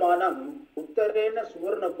கத்யமானம் உத்தரேன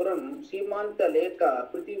சுவர்ணபுரம் சீமாந்த லேகா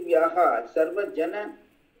பிருத்திவ்யாः சர்வ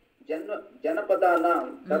जनपदानां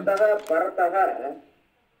ततः परतः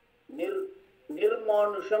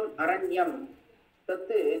निर्मानुषम् அரண்யம்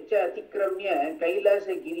தத்து ச அதிக்ரம்ய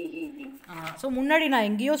கைலாசகிரிஹி. ஸோ முன்னாடி நான்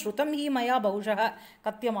எங்கேயோ ஸ்ருதம் ஹி மயா பகுஷக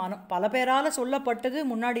கத்தியமானம் பல பேரால் சொல்லப்பட்டது,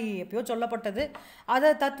 முன்னாடி எப்பயோ சொல்லப்பட்டது,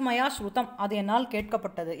 அதை தத் மயா ஸ்ருதம் அது என்னால்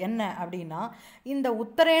கேட்கப்பட்டது. என்ன அப்படின்னா, இந்த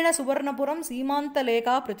உத்தரேன சுவர்ணபுரம் சீமாந்த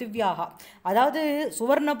லேகா பிருத்திவ்யாக, அதாவது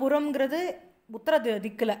சுவர்ணபுரம்ங்கிறது உத்தர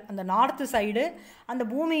திக்கில் அந்த நார்த்து சைடு அந்த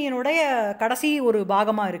பூமியினுடைய கடைசி ஒரு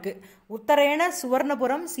பாகமாக இருக்குது. உத்தரேன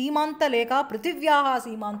சுவர்ணபுரம் சீமாந்த லேகா பிருத்திவ்யாக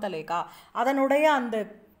சீமாந்த லேகா, அதனுடைய அந்த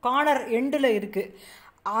கார்னர் எண்டில் இருக்குது.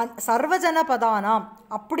 சர்வஜன பதானாம்,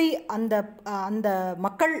 அப்படி அந்த அந்த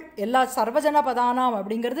மக்கள் எல்லா சர்வஜன பதானாம்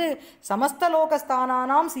அப்படிங்கிறது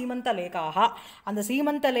சமஸ்தலோகஸ்தானானாம் சீமந்த லேகாக, அந்த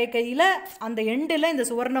சீமந்த லேக்கையில் அந்த எண்டில் இந்த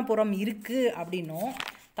சுவர்ணபுரம் இருக்குது அப்படின்னும்.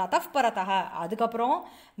 ததப்பரதக அதுக்கப்புறம்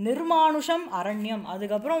நிர்மானுஷம் அரண்யம்,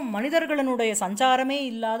 அதுக்கப்புறம் மனிதர்களுடைய சஞ்சாரமே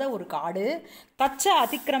இல்லாத ஒரு காடு. தச்ச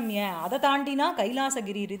அதிக்கிரமிய அதை தாண்டினா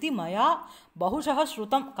கைலாசகிரி ரீதி மயா பகுஷக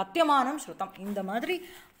ஸ்ருதம் கத்தியமானம் ஸ்ருதம், இந்த மாதிரி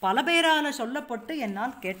பல பேரால் சொல்லப்பட்டு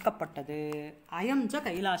என்னால் கேட்கப்பட்டது. அயம் ச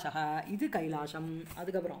கைலாசக, இது கைலாசம்.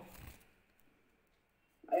 அதுக்கப்புறம்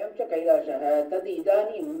அயம் ச கைலாசக தத்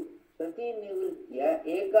இதானிம் प्रतिनिवृत्य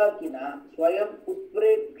एकाकिना स्वयं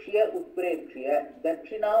उत्प्रेक्ष्य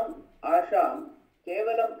दक्षिणाम् आशां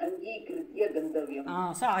केवलम् अङ्गीकृत्य गन्तव्यम्.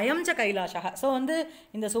 ஸோ அயம் ச கைலாஷா. ஸோ வந்து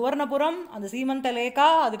இந்த சுவர்ணபுரம், அந்த சீமந்தலேகா,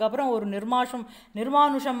 அதுக்கப்புறம் ஒரு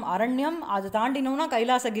நிர்மானுஷம் அரண்யம், அது தாண்டினோம்னா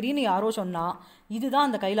கைலாசகிரின்னு யாரோ சொன்னா. இதுதான்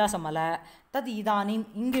அந்த கைலாச மலை. தத் இதானிம்,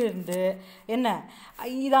 இங்கிருந்து என்ன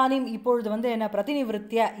இதானிம் இப்பொழுது வந்து என்ன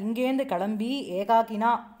பிரதிநிவத்திய இங்கேருந்து கிளம்பி ஏகாக்கினா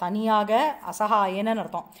தனியாக அசகாயேன்னு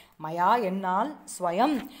அர்த்தம். மயா என்னால்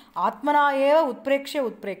ஸ்வயம் ஆத்மனா ஏவ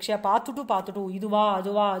உத்பிரேக்ஷ பார்த்துட்டு இதுவா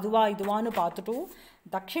அதுவா அதுவா இதுவான்னு பார்த்துட்டு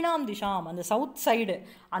தட்சிணாம் திஷாம் அந்த சவுத் சைடு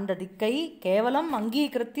அந்த திக்கை கேவலம்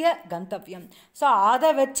அங்கீகிருத்திய கந்தவியம். ஸோ அதை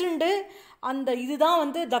வச்சுண்டு அந்த இதுதான்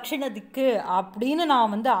வந்து தட்சிண திக்கு அப்படின்னு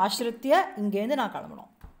நான் வந்து ஆசிரித்திய இங்கேருந்து நான்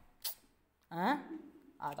கிளம்பணும்.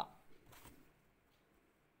 அதான்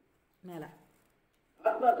மேலே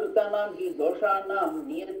आत्मकृतानां हि दोषाणां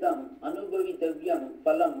नियतम् अनुभवितव्यं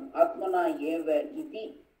फलम् आत्मना एव इति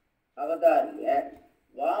अवधार्य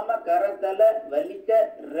वामकरतल वलित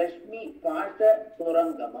रश्मि पाश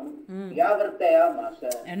तुरंगमं व्यावर्तयामास.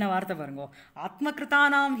 என்ன வார்த்தை பாருங்க,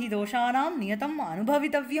 ஆத்மகிருதானாம் ஹி தோஷானாம் நியதம்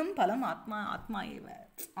அனுபவித்தவ்யம் பலம் ஆத்மா ஏவ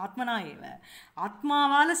ஆத்மனா ஏவ.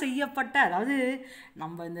 ஆத்மாவால் செய்யப்பட்ட, அதாவது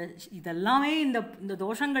நம்ம இதெல்லாமே இந்த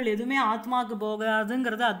தோஷங்கள் எதுவுமே ஆத்மாவுக்கு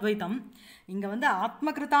போகாதுங்கிறது அத்வைத்தம். இங்கே வந்து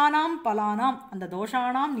ஆத்மகிருதானாம் பலானாம் அந்த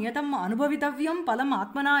தோஷானாம் நியதம் அனுபவித்தவ்யம் பலம்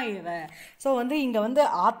ஆத்மனா ஏவ. ஸோ வந்து இங்கே வந்து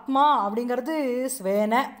ஆத்மா அப்படிங்கிறது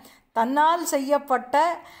ஸ்வேன தன்னால் செய்யப்பட்ட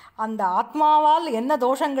அந்த ஆத்மாவால் என்ன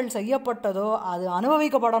தோஷங்கள் செய்யப்பட்டதோ அது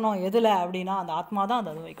அனுபவிக்கப்படணும். எதில் அப்படின்னா அந்த ஆத்மா தான்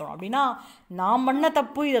அதை அனுபவிக்கணும். அப்படின்னா நான் பண்ண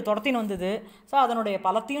தப்பு இதை துரத்தின்னு வந்தது, ஸோ அதனுடைய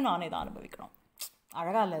பலத்தையும் நானே தான் அனுபவிக்கணும்.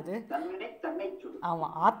 அழகா இல்லை அது?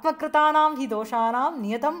 ஆமாம். ஆத்மகிருதானாம் ஹி தோஷானாம்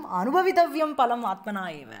நியதம் அனுபவித்தவ்யம் பலம் ஆத்மனா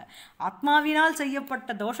ஏவ. ஆத்மாவினால்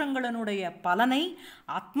செய்யப்பட்ட தோஷங்களினுடைய பலனை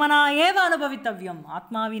ஆத்மனா ஏவ அனுபவித்தவ்யம்,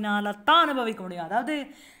 ஆத்மாவினால்தான் அனுபவிக்க முடியும். அதாவது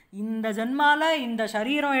இந்த ஜென்மால இந்த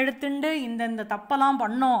சரீரம் எடுத்துண்டு இந்த தப்பெல்லாம்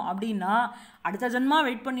பண்ணோம் அப்படின்னா அடுத்த ஜென்மா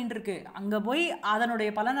வெயிட் பண்ணிட்டு இருக்கு. அங்கே போய் அதனுடைய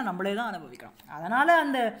பலனை நம்மளே தான் அனுபவிக்கணும். அதனால்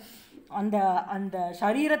அந்த அந்த அந்த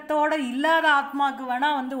சரீரத்தோடு இல்லாத ஆத்மாவுக்கு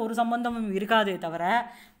வேணால் வந்து ஒரு சம்பந்தமும் இருக்காதே தவிர,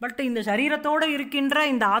 பட் இந்த சரீரத்தோடு இருக்கின்ற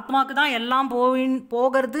இந்த ஆத்மாவுக்கு தான் எல்லாம்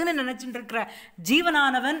போகிறதுன்னு நினச்சிட்டு இருக்கிற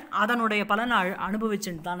ஜீவனானவன் அதனுடைய பலனை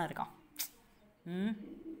அனுபவிச்சுட்டு தானே இருக்கான்.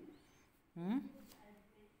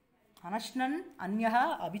 அனஷ்ணன் அந்யஹ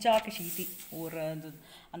அபிச்சாகஷீதி. ஒரு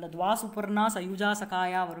அந்த துவாசுபர்ணா சயுஜா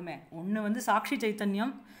சகாயா வருமே, ஒன்று வந்து சாட்சி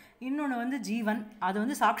சைத்தன்யம், இன்னொன்று வந்து ஜீவன். அது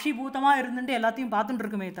வந்து சாட்சி பூத்தமாக இருந்துட்டு எல்லாத்தையும் பார்த்துட்டு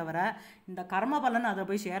இருக்குமே தவிர இந்த கர்ம பலன் அதை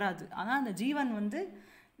போய் சேராது. ஆனால் அந்த ஜீவன் வந்து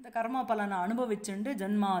இந்த கர்ம பலனை அனுபவிச்சுண்டு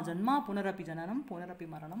ஜன்மா ஜன்மா புனரப்பி ஜனனம் புனரப்பி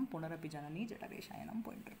மரணம் புனரப்பி ஜனனி ஜடகேஷாயனம்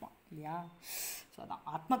போயிட்டு இருப்பான் இல்லையா? ஸோ அதான்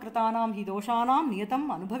ஆத்மகிருதானாம் ஹி தோஷானாம் நியதம்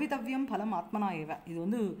அனுபவித்தவ்யம் பலம் ஆத்மனா ஏவ. இது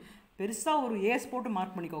வந்து பெருசாக ஒரு ஏஸ் போட்டு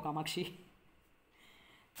மார்க் பண்ணிக்கோ காமாட்சி.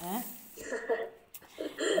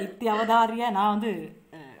 இத்தியவதாரிய நான் வந்து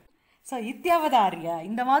ஸோ இத்தியவதாரிய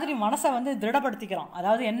இந்த மாதிரி மனசை வந்து திருடப்படுத்திக்கிறோம்.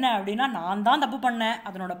 அதாவது என்ன அப்படின்னா நான் தான் தப்பு பண்ணேன்,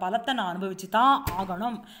 அதனோட பலத்தை நான் அனுபவிச்சு தான்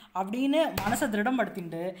ஆகணும் அப்படின்னு மனசை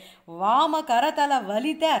திருடப்படுத்திண்டு வாம கரதல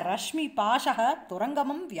வலித ரஷ்மி பாஷக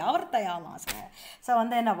துரங்கமம் வியாவர்த்தயாமாச. ஸோ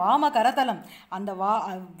வந்து என்ன வாம கரதலம் அந்த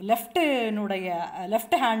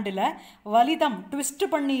லெஃப்ட் ஹேண்டில் வலிதம் ட்விஸ்ட்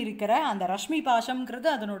பண்ணி இருக்கிற அந்த ரஷ்மி பாஷம்ங்கிறது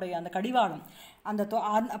அதனுடைய அந்த கடிவாளம். அந்த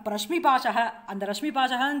ரஷ்மி பாஷக, அந்த ரஷ்மி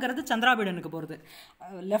பாஷகங்கிறது சந்திராபீடனுக்கு போகிறது.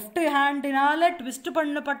 லெஃப்ட் ஹேண்டினால் ட்விஸ்ட்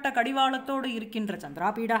பண்ணப்பட்ட கடிவாளத்தோடு இருக்கின்ற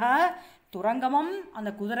சந்திராபீடக துரங்கமம் அந்த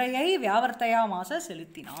குதிரையை வியாவர்த்தையா மாச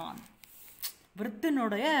செலுத்தினான்.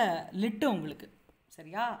 விருத்தினுடைய லிட்டு உங்களுக்கு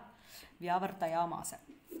சரியா? வியாவர்த்தையா மாச.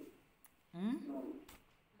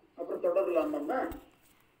 அப்புறம் தொடரலாமா?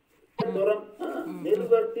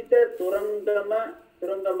 निर्वर्तित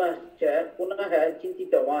तुरंगमश्च पुनः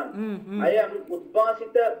चिन्तितवान् अयम्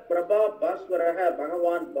उद्भासित प्रभा भास्वरः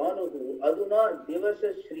भगवान् भानुः अधुना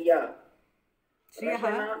दिवसश्रिया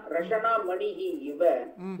रशनामणिः इव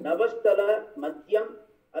नभस्थल मध्यं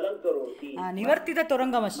நிவர்த்தித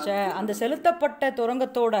துரங்கமச்ச அந்த செலுத்தப்பட்ட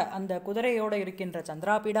துரங்கத்தோட அந்த குதிரையோட இருக்கின்ற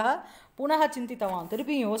சந்திராபீடா புனக சிந்தித்தவான்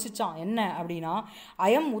திருப்பியும் யோசிச்சான். என்ன அப்படின்னா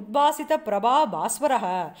அயம் உத்பாசித பிரபா பாஸ்வரக.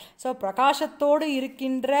 ஸோ பிரகாசத்தோடு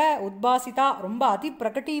இருக்கின்ற உத்பாசிதா ரொம்ப அதி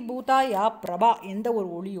பிரகட்டீபூதா யா பிரபா எந்த ஒரு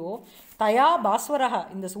ஒளியோ தயா பாஸ்வரக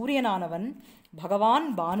இந்த சூரியனானவன் பகவான்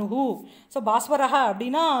பானுகு. ஸோ பாஸ்வரக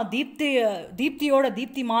அப்படின்னா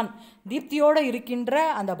தீப்தியோடு இருக்கின்ற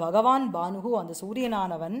அந்த பகவான் பானுகு அந்த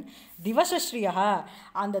சூரியனானவன் திவசஸ்ரீயாக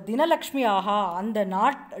அந்த தினலக்ஷ்மியாக அந்த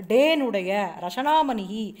டேனுடைய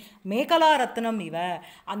ரசனாமணிகி மேகலா ரத்னம் இவ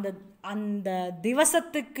அந்த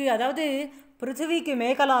திவசத்துக்கு, அதாவது பிருத்திவிக்கு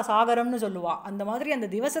மேகலா சாகரம்னு சொல்லுவா, அந்த மாதிரி அந்த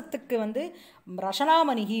திவசத்துக்கு வந்து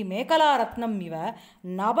ரசனாமணிகி மேகலா ரத்னம் இவ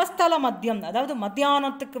நபஸ்தல மத்தியம், அதாவது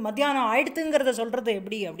மத்தியானம் ஆயிடுத்துங்கிறத சொல்கிறது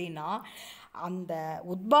எப்படி அப்படின்னா அந்த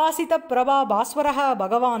உத்பாசித பிரபா பாஸ்வரக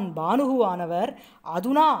பகவான் பானுகு ஆனவர்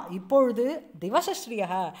அதுனா இப்பொழுது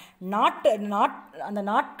திவசஸ்ரீயக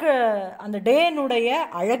அந்த டேனுடைய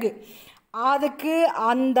அழகு அதுக்கு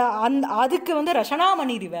அதுக்கு வந்து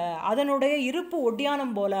ரஷனாமணிரிவ அதனுடைய இருப்பு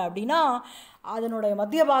ஒட்டியானம் போல அப்படின்னா அதனுடைய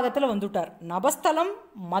மத்திய பாகத்தில் வந்துட்டார். நபஸ்தல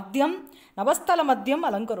மத்தியம்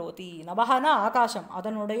அலங்கரோதி. நபகனா ஆகாசம்,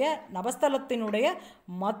 அதனுடைய நபஸ்தலத்தினுடைய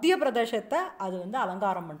மத்திய பிரதேசத்தை அது வந்து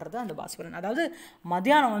அலங்காரம் பண்ணுறது அந்த பாஸ்வரன். அதாவது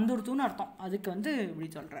மத்தியானம் வந்துடுத்துன்னு அர்த்தம். அதுக்கு வந்து இப்படி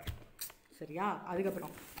சொல்கிறார். சரியா?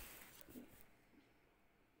 அதுக்கப்புறம்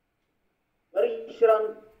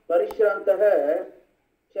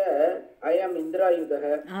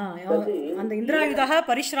அந்த இந்திராயுதக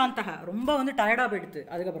பரிஷ்ராந்தக ரொம்ப வந்து டயர்டா போயிடுது.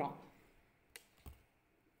 அதுக்கப்புறம்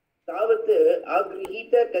तावत्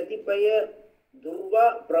आगृहीत कतिपय दुर्वा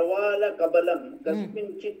प्रवाल कबलं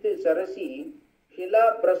कस्मिंचित् सरसि शिला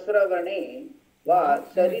प्रस्रवणे वा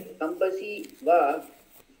सरित् अम्बसी वा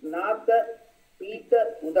स्नात पीत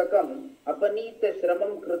उदकम् अपनीत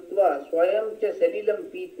श्रमं कृत्वा स्वयं च सलिलं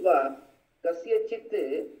पीत्वा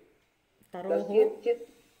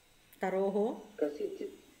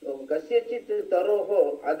कस्यचित् तरोः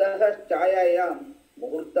अधः छायायां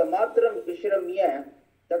मुहूर्तमात्रं विश्रम्य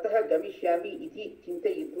ततः गमिष्यामि इति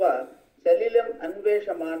चिन्तयित्वा सलिलम्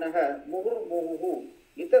अन्वेषमानः मुहुर्मुहुः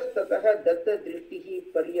इतस्ततः दत्तदृष्टिः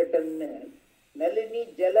पर्यटन् नलिनी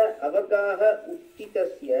जल अवगाह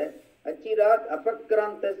उत्थितस्य अचिरात्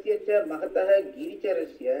अपक्रान्तस्य च महतः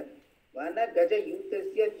गिरिचरस्य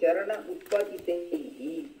वनगजयुक्तस्य चरण उत्पादितैः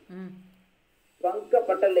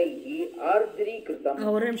पङ्कपटलैः आर्द्रीकृतम्.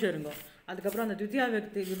 ஒரு நிமிஷம் இருங்க. அதுக்கப்புறம் அந்த த்விதியா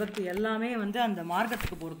விபக்தி எல்லாமே வந்து அந்த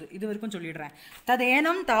மார்க்கத்துக்கு போகிறது. இது வரைக்கும் சொல்லிடுறேன். தது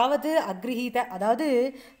ஏனம் தாவது அக்ரிஹீத, அதாவது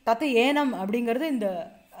தத்து ஏனம் அப்படிங்கிறது இந்த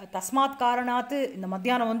தஸ்மாத் காரணாத்து இந்த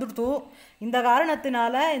மத்தியானம் வந்துடுத்து. இந்த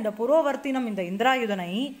காரணத்தினால இந்த புரோவர்த்தினம் இந்த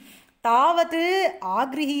இந்திராயுதனை தாவது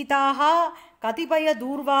ஆக்ரிஹீதாக கதிபய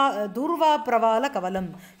தூர்வா பிரவால கவலம்.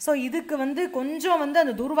 ஸோ இதுக்கு வந்து கொஞ்சம் வந்து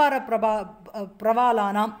அந்த தூர்வார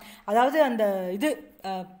பிரவாலானாம், அதாவது அந்த இது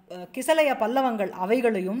கிசலைய பல்லவங்கள்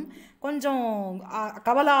அவைகளையும் கொஞ்சம்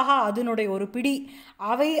கவலாக அதனுடைய ஒரு பிடி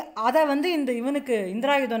அதை வந்து இவனுக்கு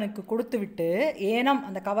இந்திராயுதனுக்கு கொடுத்து விட்டு ஏனம்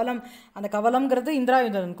அந்த கவலம்ங்கிறது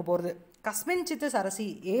இந்திராயுதனுக்கு போகிறது. கஸ்மின்சித்து சரசி,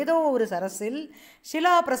 ஏதோ ஒரு சரசில்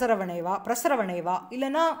ஷிலா பிரசரவணேவா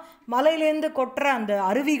இல்லைன்னா மலையிலேருந்து கொட்டுற அந்த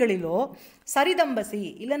அருவிகளிலோ சரிதம்பசி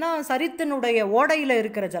இல்லைன்னா சரித்தினுடைய ஓடையில்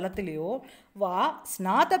இருக்கிற ஜலத்திலேயோ வா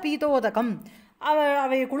ஸ்நாத பீதோதகம்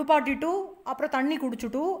அவையை குளிப்பாட்டிட்டு அப்புறம் தண்ணி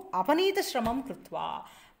குடிச்சுட்டு அபநீத சிரமம் கிருத்வா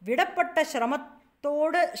விடப்பட்ட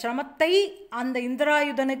சிரமத்தை அந்த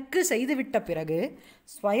இந்திராயுதனுக்கு செய்துவிட்ட பிறகு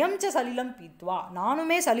ஸ்வயம்ச சலிலம் பீத்வா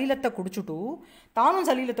தானும் சலீலத்தை குடிச்சுட்டு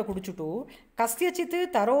கஸ்யச்சித்து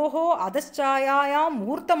தரோஹோ அதச்சாயாயாம்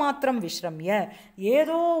முகூர்த்த மாத்திரம் விஸ்ரம்ய,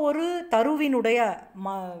 ஏதோ ஒரு தருவினுடைய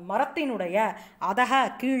மரத்தினுடைய அதக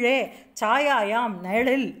கீழே சாயாயாம்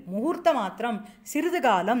நிழலில் முகூர்த்த மாத்திரம் சிறிது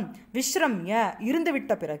காலம் விஸ்ரம்ய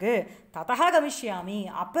இருந்துவிட்ட பிறகு ததா கமிஷ்யாமி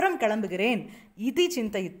அப்புறம் கிளம்புகிறேன் இதி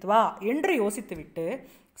சிந்தயித்வா என்று யோசித்துவிட்டு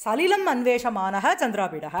சலிலம் அன்வேஷமானக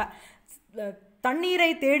சந்திராபீடக தண்ணீரை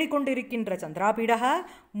தேடிக்கொண்டிருக்கின்ற சந்திராபீடக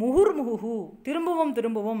முகுர்முகு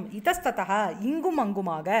திரும்பவும் இதஸ்ததக இங்கும்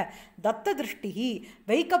அங்குமாக தத்த திருஷ்டிகி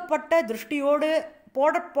வைக்கப்பட்ட திருஷ்டியோடு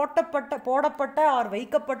போடப்பட்ட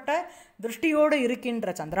வைக்கப்பட்ட திருஷ்டியோடு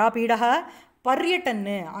இருக்கின்ற சந்திராபீடக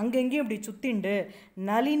பர்யட்டன்னு அங்கெங்கேயும் இப்படி சுத்திண்டு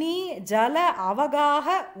நளினி ஜல அவகாக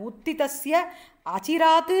உத்திதஸ்ய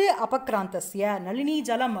அச்சிராத்து அபக்ராந்தஸ்ய, நளினி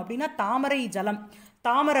ஜலம் அப்படின்னா தாமரை ஜலம்,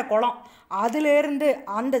 தாமரை குளம், அதிலேருந்து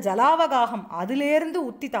அந்த ஜலாவகாகம் அதிலேருந்து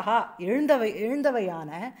உத்திதகா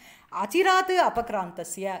எழுந்தவையான அச்சிராத்து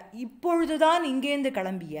அபக்ராந்தஸ்ய இப்பொழுதுதான் இங்கேருந்து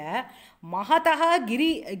கிளம்பிய மகதக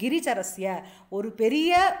கிரிச்சரஸ்ய ஒரு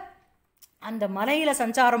பெரிய அந்த மலையில்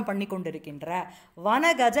சஞ்சாரம் பண்ணி கொண்டிருக்கின்ற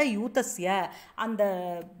வனகஜ யூத்தஸ்ய அந்த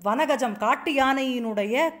வனகஜம் காட்டு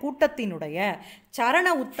யானையினுடைய கூட்டத்தினுடைய சரண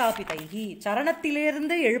உத்தாபிதைகி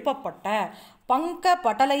சரணத்திலிருந்து எழுப்பப்பட்ட பங்க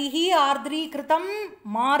பட்டலைகி ஆர்திரீகிருதம்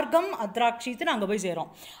மார்க்கம் அத்ராட்சித்துன்னு அங்கே போய் சேரும்.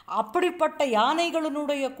 அப்படிப்பட்ட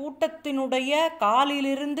யானைகளினுடைய கூட்டத்தினுடைய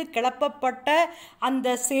காலிலிருந்து கிளப்பப்பட்ட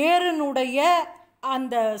அந்த சேரனுடைய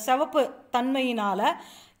அந்த சிவப்பு தன்மையினால்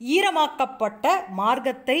ஈரமாக்கப்பட்ட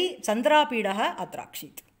மார்க்கத்தை சந்திராபீடக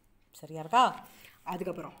அத்ராட்சித். சரியா இருக்கா?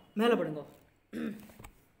 அதுக்கப்புறம் மேலே படுங்க.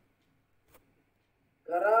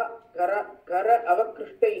 கர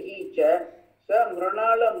அவகிருஷ்டைஹி ச स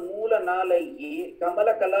मृणाल मूलनालैः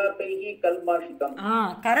कमलकलापैः कल्माषितम्.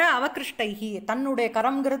 கர அவகிருஷ்டைஹி, தன்னுடைய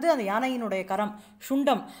கரம்ங்கிறது அந்த யானையினுடைய கரம்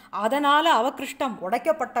சுண்டம், அதனால அவகிருஷ்டம்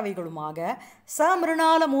உடைக்கப்பட்டவைகளுமாக, ச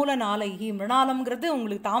மிருணால மூல நாளைஹி, மிருணாலம்ங்கிறது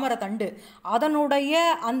உங்களுக்கு தாமரை தண்டு, அதனுடைய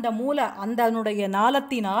அந்த அதனுடைய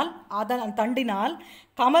நாளத்தினால் அதன் தண்டினால்,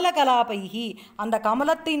 கமலகலாபைஹி அந்த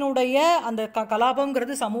கமலத்தினுடைய அந்த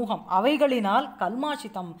கலாபங்கிறது சமூகம், அவைகளினால்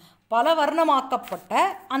கல்மாஷிதம் பல வர்ணமாக்கப்பட்ட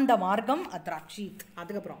அந்த மார்க்கம் அத்ராக்ஷித்.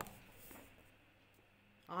 அதுக்கப்புறம்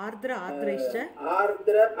ஆர்திர ஆர்திரைச்ச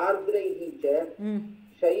ஆர்திர ஆர்திரைஹ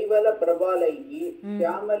சைவல பிரபாலைஹ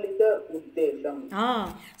ஷியாமலித உத்தேசம்.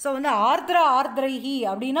 ஸோ வந்து ஆர்திர ஆர்திரைஹி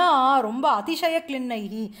அப்படின்னா ரொம்ப அதிசய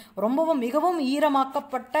கிளின்னைஹி, ரொம்பவும் மிகவும்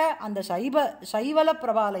ஈரமாக்கப்பட்ட அந்த சைவல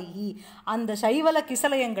பிரபாலைஹி அந்த சைவல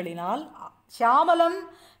கிசலயங்களினால்,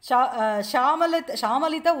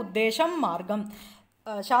 ஷாமலித உத்தேசம் மார்க்கம்.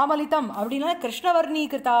 ஷாமலிதம் அப்படின்னா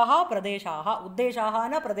கிருஷ்ணவர்ணீகிருதாக பிரதேசாக,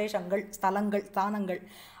 உத்தேசாகன பிரதேசங்கள், ஸ்தானங்கள்,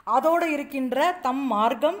 அதோடு இருக்கின்ற தம்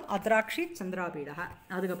மார்க்கம் அத்ராக்ஷி சந்திராபீடக.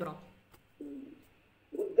 அதுக்கப்புறம்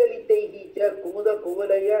உத்தலிதைஹி ச குமுத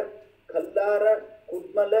குவலய கல்லார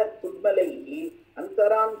குட்மல குட்மலைஹி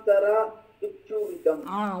அந்தராந்தரா விச்சூரிதம்.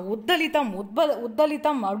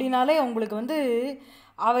 உத்தலிதம் அப்படின்னாலே உங்களுக்கு வந்து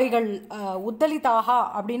அவைகள் உத்தலிதாக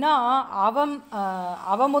அப்படின்னா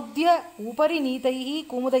அவமுத்திய உபரி நீதைஹி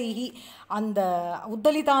குமுதைஹி, அந்த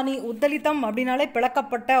உத்தலிதம் அப்படின்னாலே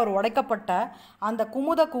பிளக்கப்பட்ட ஒரு உடைக்கப்பட்ட அந்த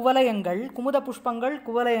குமுத குவலயங்கள், குமுத புஷ்பங்கள்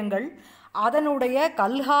குவலயங்கள், அதனுடைய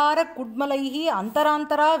கல்ஹார குட்மலைஹி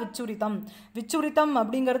அந்தராந்தரா விச்சுரித்தம்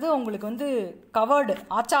அப்படிங்கிறது உங்களுக்கு வந்து கவர்டு,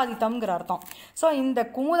 ஆச்சாதித்தம்ங்கிற அர்த்தம். ஸோ இந்த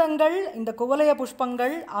குமுதங்கள், இந்த குவலய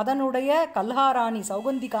புஷ்பங்கள், அதனுடைய கல்ஹாராணி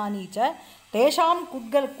சௌகந்திகானீச்ச தேஷாம்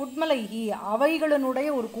குட்மலைஹி அவைகளினுடைய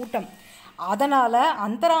ஒரு கூட்டம், அதனால்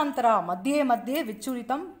அந்தராந்தரா மத்தியே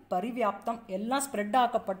விச்சுரித்தம் பரிவியாப்தம் எல்லாம் ஸ்ப்ரெட்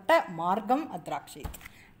ஆக்கப்பட்ட மார்க்கம் அத்ராக்ஷி.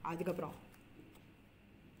 அதுக்கப்புறம்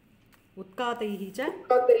உத்காதைஹி ச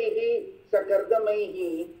சகர்தமைஹி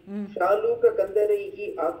ஷாலூக கந்தரைஹி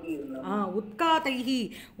ஆகீர்ணம்.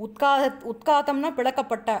 உத்காதம்னா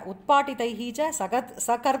பிளக்கப்பட்ட, உத்பாட்டிதைஹி ச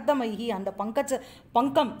சகர்தமைஹி அந்த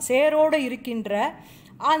பங்கம் சேரோடு இருக்கின்ற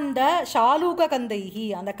அந்த ஷாலூக கந்தைஹி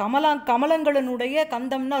அந்த கமலங்களினுடைய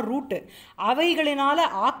கந்தம்னா ரூட்டு, அவைகளினால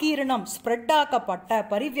ஆக்கீரணம் ஸ்ப்ரெட் ஆக்கப்பட்ட,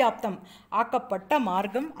 பரிவியாப்தம் ஆக்கப்பட்ட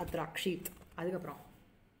மார்க்கம் அத்ராக்ஷித். அதுக்கப்புறம்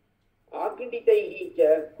ஆக்கிண்டிதைஹி ச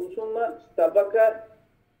குசும ஸ்தபக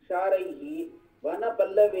ஷாரைஹி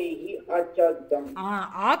வனபல்லவைஹி ஆச்சாதிதம்.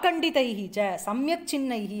 ஆகண்டிதைஹி ச சம்யக்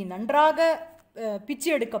சின்னைஹி நன்றாக பிச்சு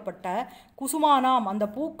எடுக்கப்பட்ட, குசுமானாம் அந்த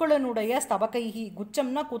பூக்களினுடைய ஸ்தபகைஹி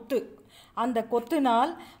குச்சம்னா கொத்து, அந்த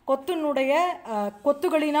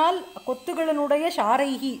கொத்துகளினுடைய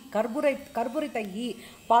ஷாரைஹி கர்புரிதைஹி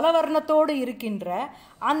பலவர்ணத்தோடு இருக்கின்ற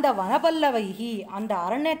அந்த வனபல்லவைஹி அந்த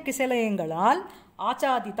அரண்ய கிசலயங்களால்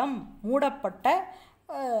ஆச்சாதிதம் மூடப்பட்ட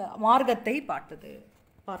மார்க்கத்தை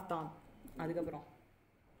பார்த்தான். அதுக்கப்புறம்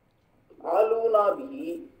ஆலூனாபிஹி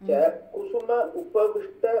ச குசும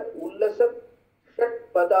உபவிஷ்ட உல்லச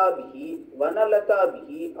ஷட்பதாபிஹி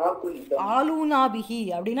வனலதாபிஹி ஆகுலிதம். ஆலூனாபிஹி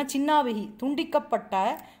அப்படின்னா சின்னாபிஹி துண்டிக்கப்பட்ட,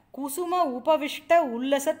 குசும உபவிஷ்ட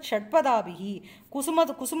உல்லசத் ஷட்பதாபிஹி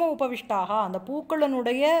குசும உபவிஷ்டாக அந்த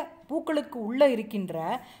பூக்களுக்கு உள்ள இருக்கின்ற,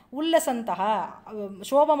 உல்லசந்தக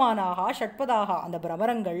சோபமானாக, ஷட்பதாக அந்த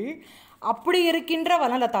பிரமரங்கள், அப்படி இருக்கின்ற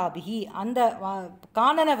வனலதாபிஹி அந்த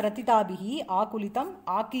கானன விரத்திதாபிஹி ஆகுலிதம்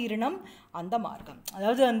ஆக்கீரணம் அந்த மார்க்கம்.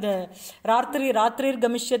 அதாவது அந்த ராத்திரிர்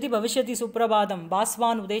கமிஷ்யதி பவிஷ்யதி சுப்ரபாதம்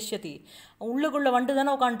பாஸ்வான் உதேஷ்யதி, உள்ளுக்குள்ள வண்டு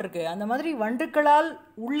தானே உட்காண்ட்ருக்கு, அந்த மாதிரி வண்டுக்களால்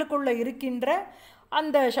உள்ளுக்குள்ள இருக்கின்ற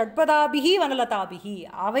அந்த ஷட்பதாபிஹி வனலதாபிஹி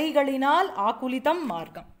அவைகளினால் ஆகுலிதம்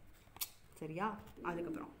மார்க்கம். சரியா?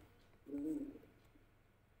 அதுக்கப்புறம்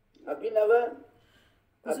அபிநவ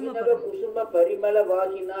குசும பரிமள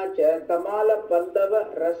வாகினா ச தமால பல்லவ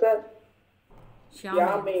ரச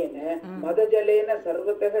ஷ்யாமேன மதஜலேன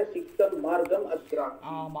சர்வதக சிக்தம் மார்க்கம் அத்ராக்ஷி.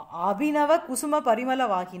 ஆமா, அபிநவ குசும பரிமள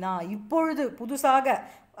வாகினா இப்பொழுது புதுசாக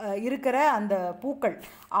இருக்கிற அந்த பூக்கள்,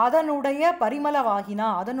 அதனுடைய பரிமள வாகினா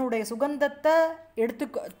அதனுடைய சுகந்தத்தை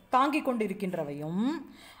தாங்கி கொண்டிருக்கின்றவையும்,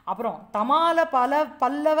 அப்புறம் தமால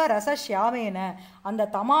பல்லவ ரச ஷியாமேன அந்த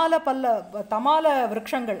தமால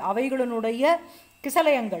விருட்சங்கள் அவைகளினுடைய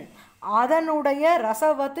கிசலயங்கள் அதனுடைய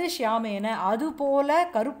ரசவத்து ஷியாமேன அதுபோல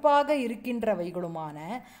கருப்பாக இருக்கின்றவைகளுமான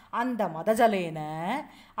அந்த மதஜலேன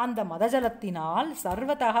அந்த மதஜலத்தினால்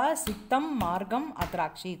சர்வதக சித்தம் மார்க்கம்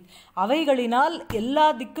அத்ராக்ஷித் அவைகளினால் எல்லா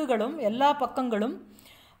திக்குகளும் எல்லா பக்கங்களும்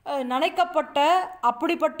நனைக்கப்பட்ட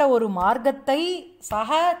அப்படிப்பட்ட ஒரு மார்க்கத்தை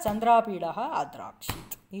சக சந்திராபீடக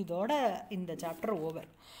அத்ராக்ஷித். இதோட இந்த சாப்டர் ஓவர்.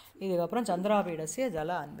 இதுக்கப்புறம் சந்திராபீடஸ்ய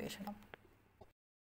ஜல அன்வேஷனம்.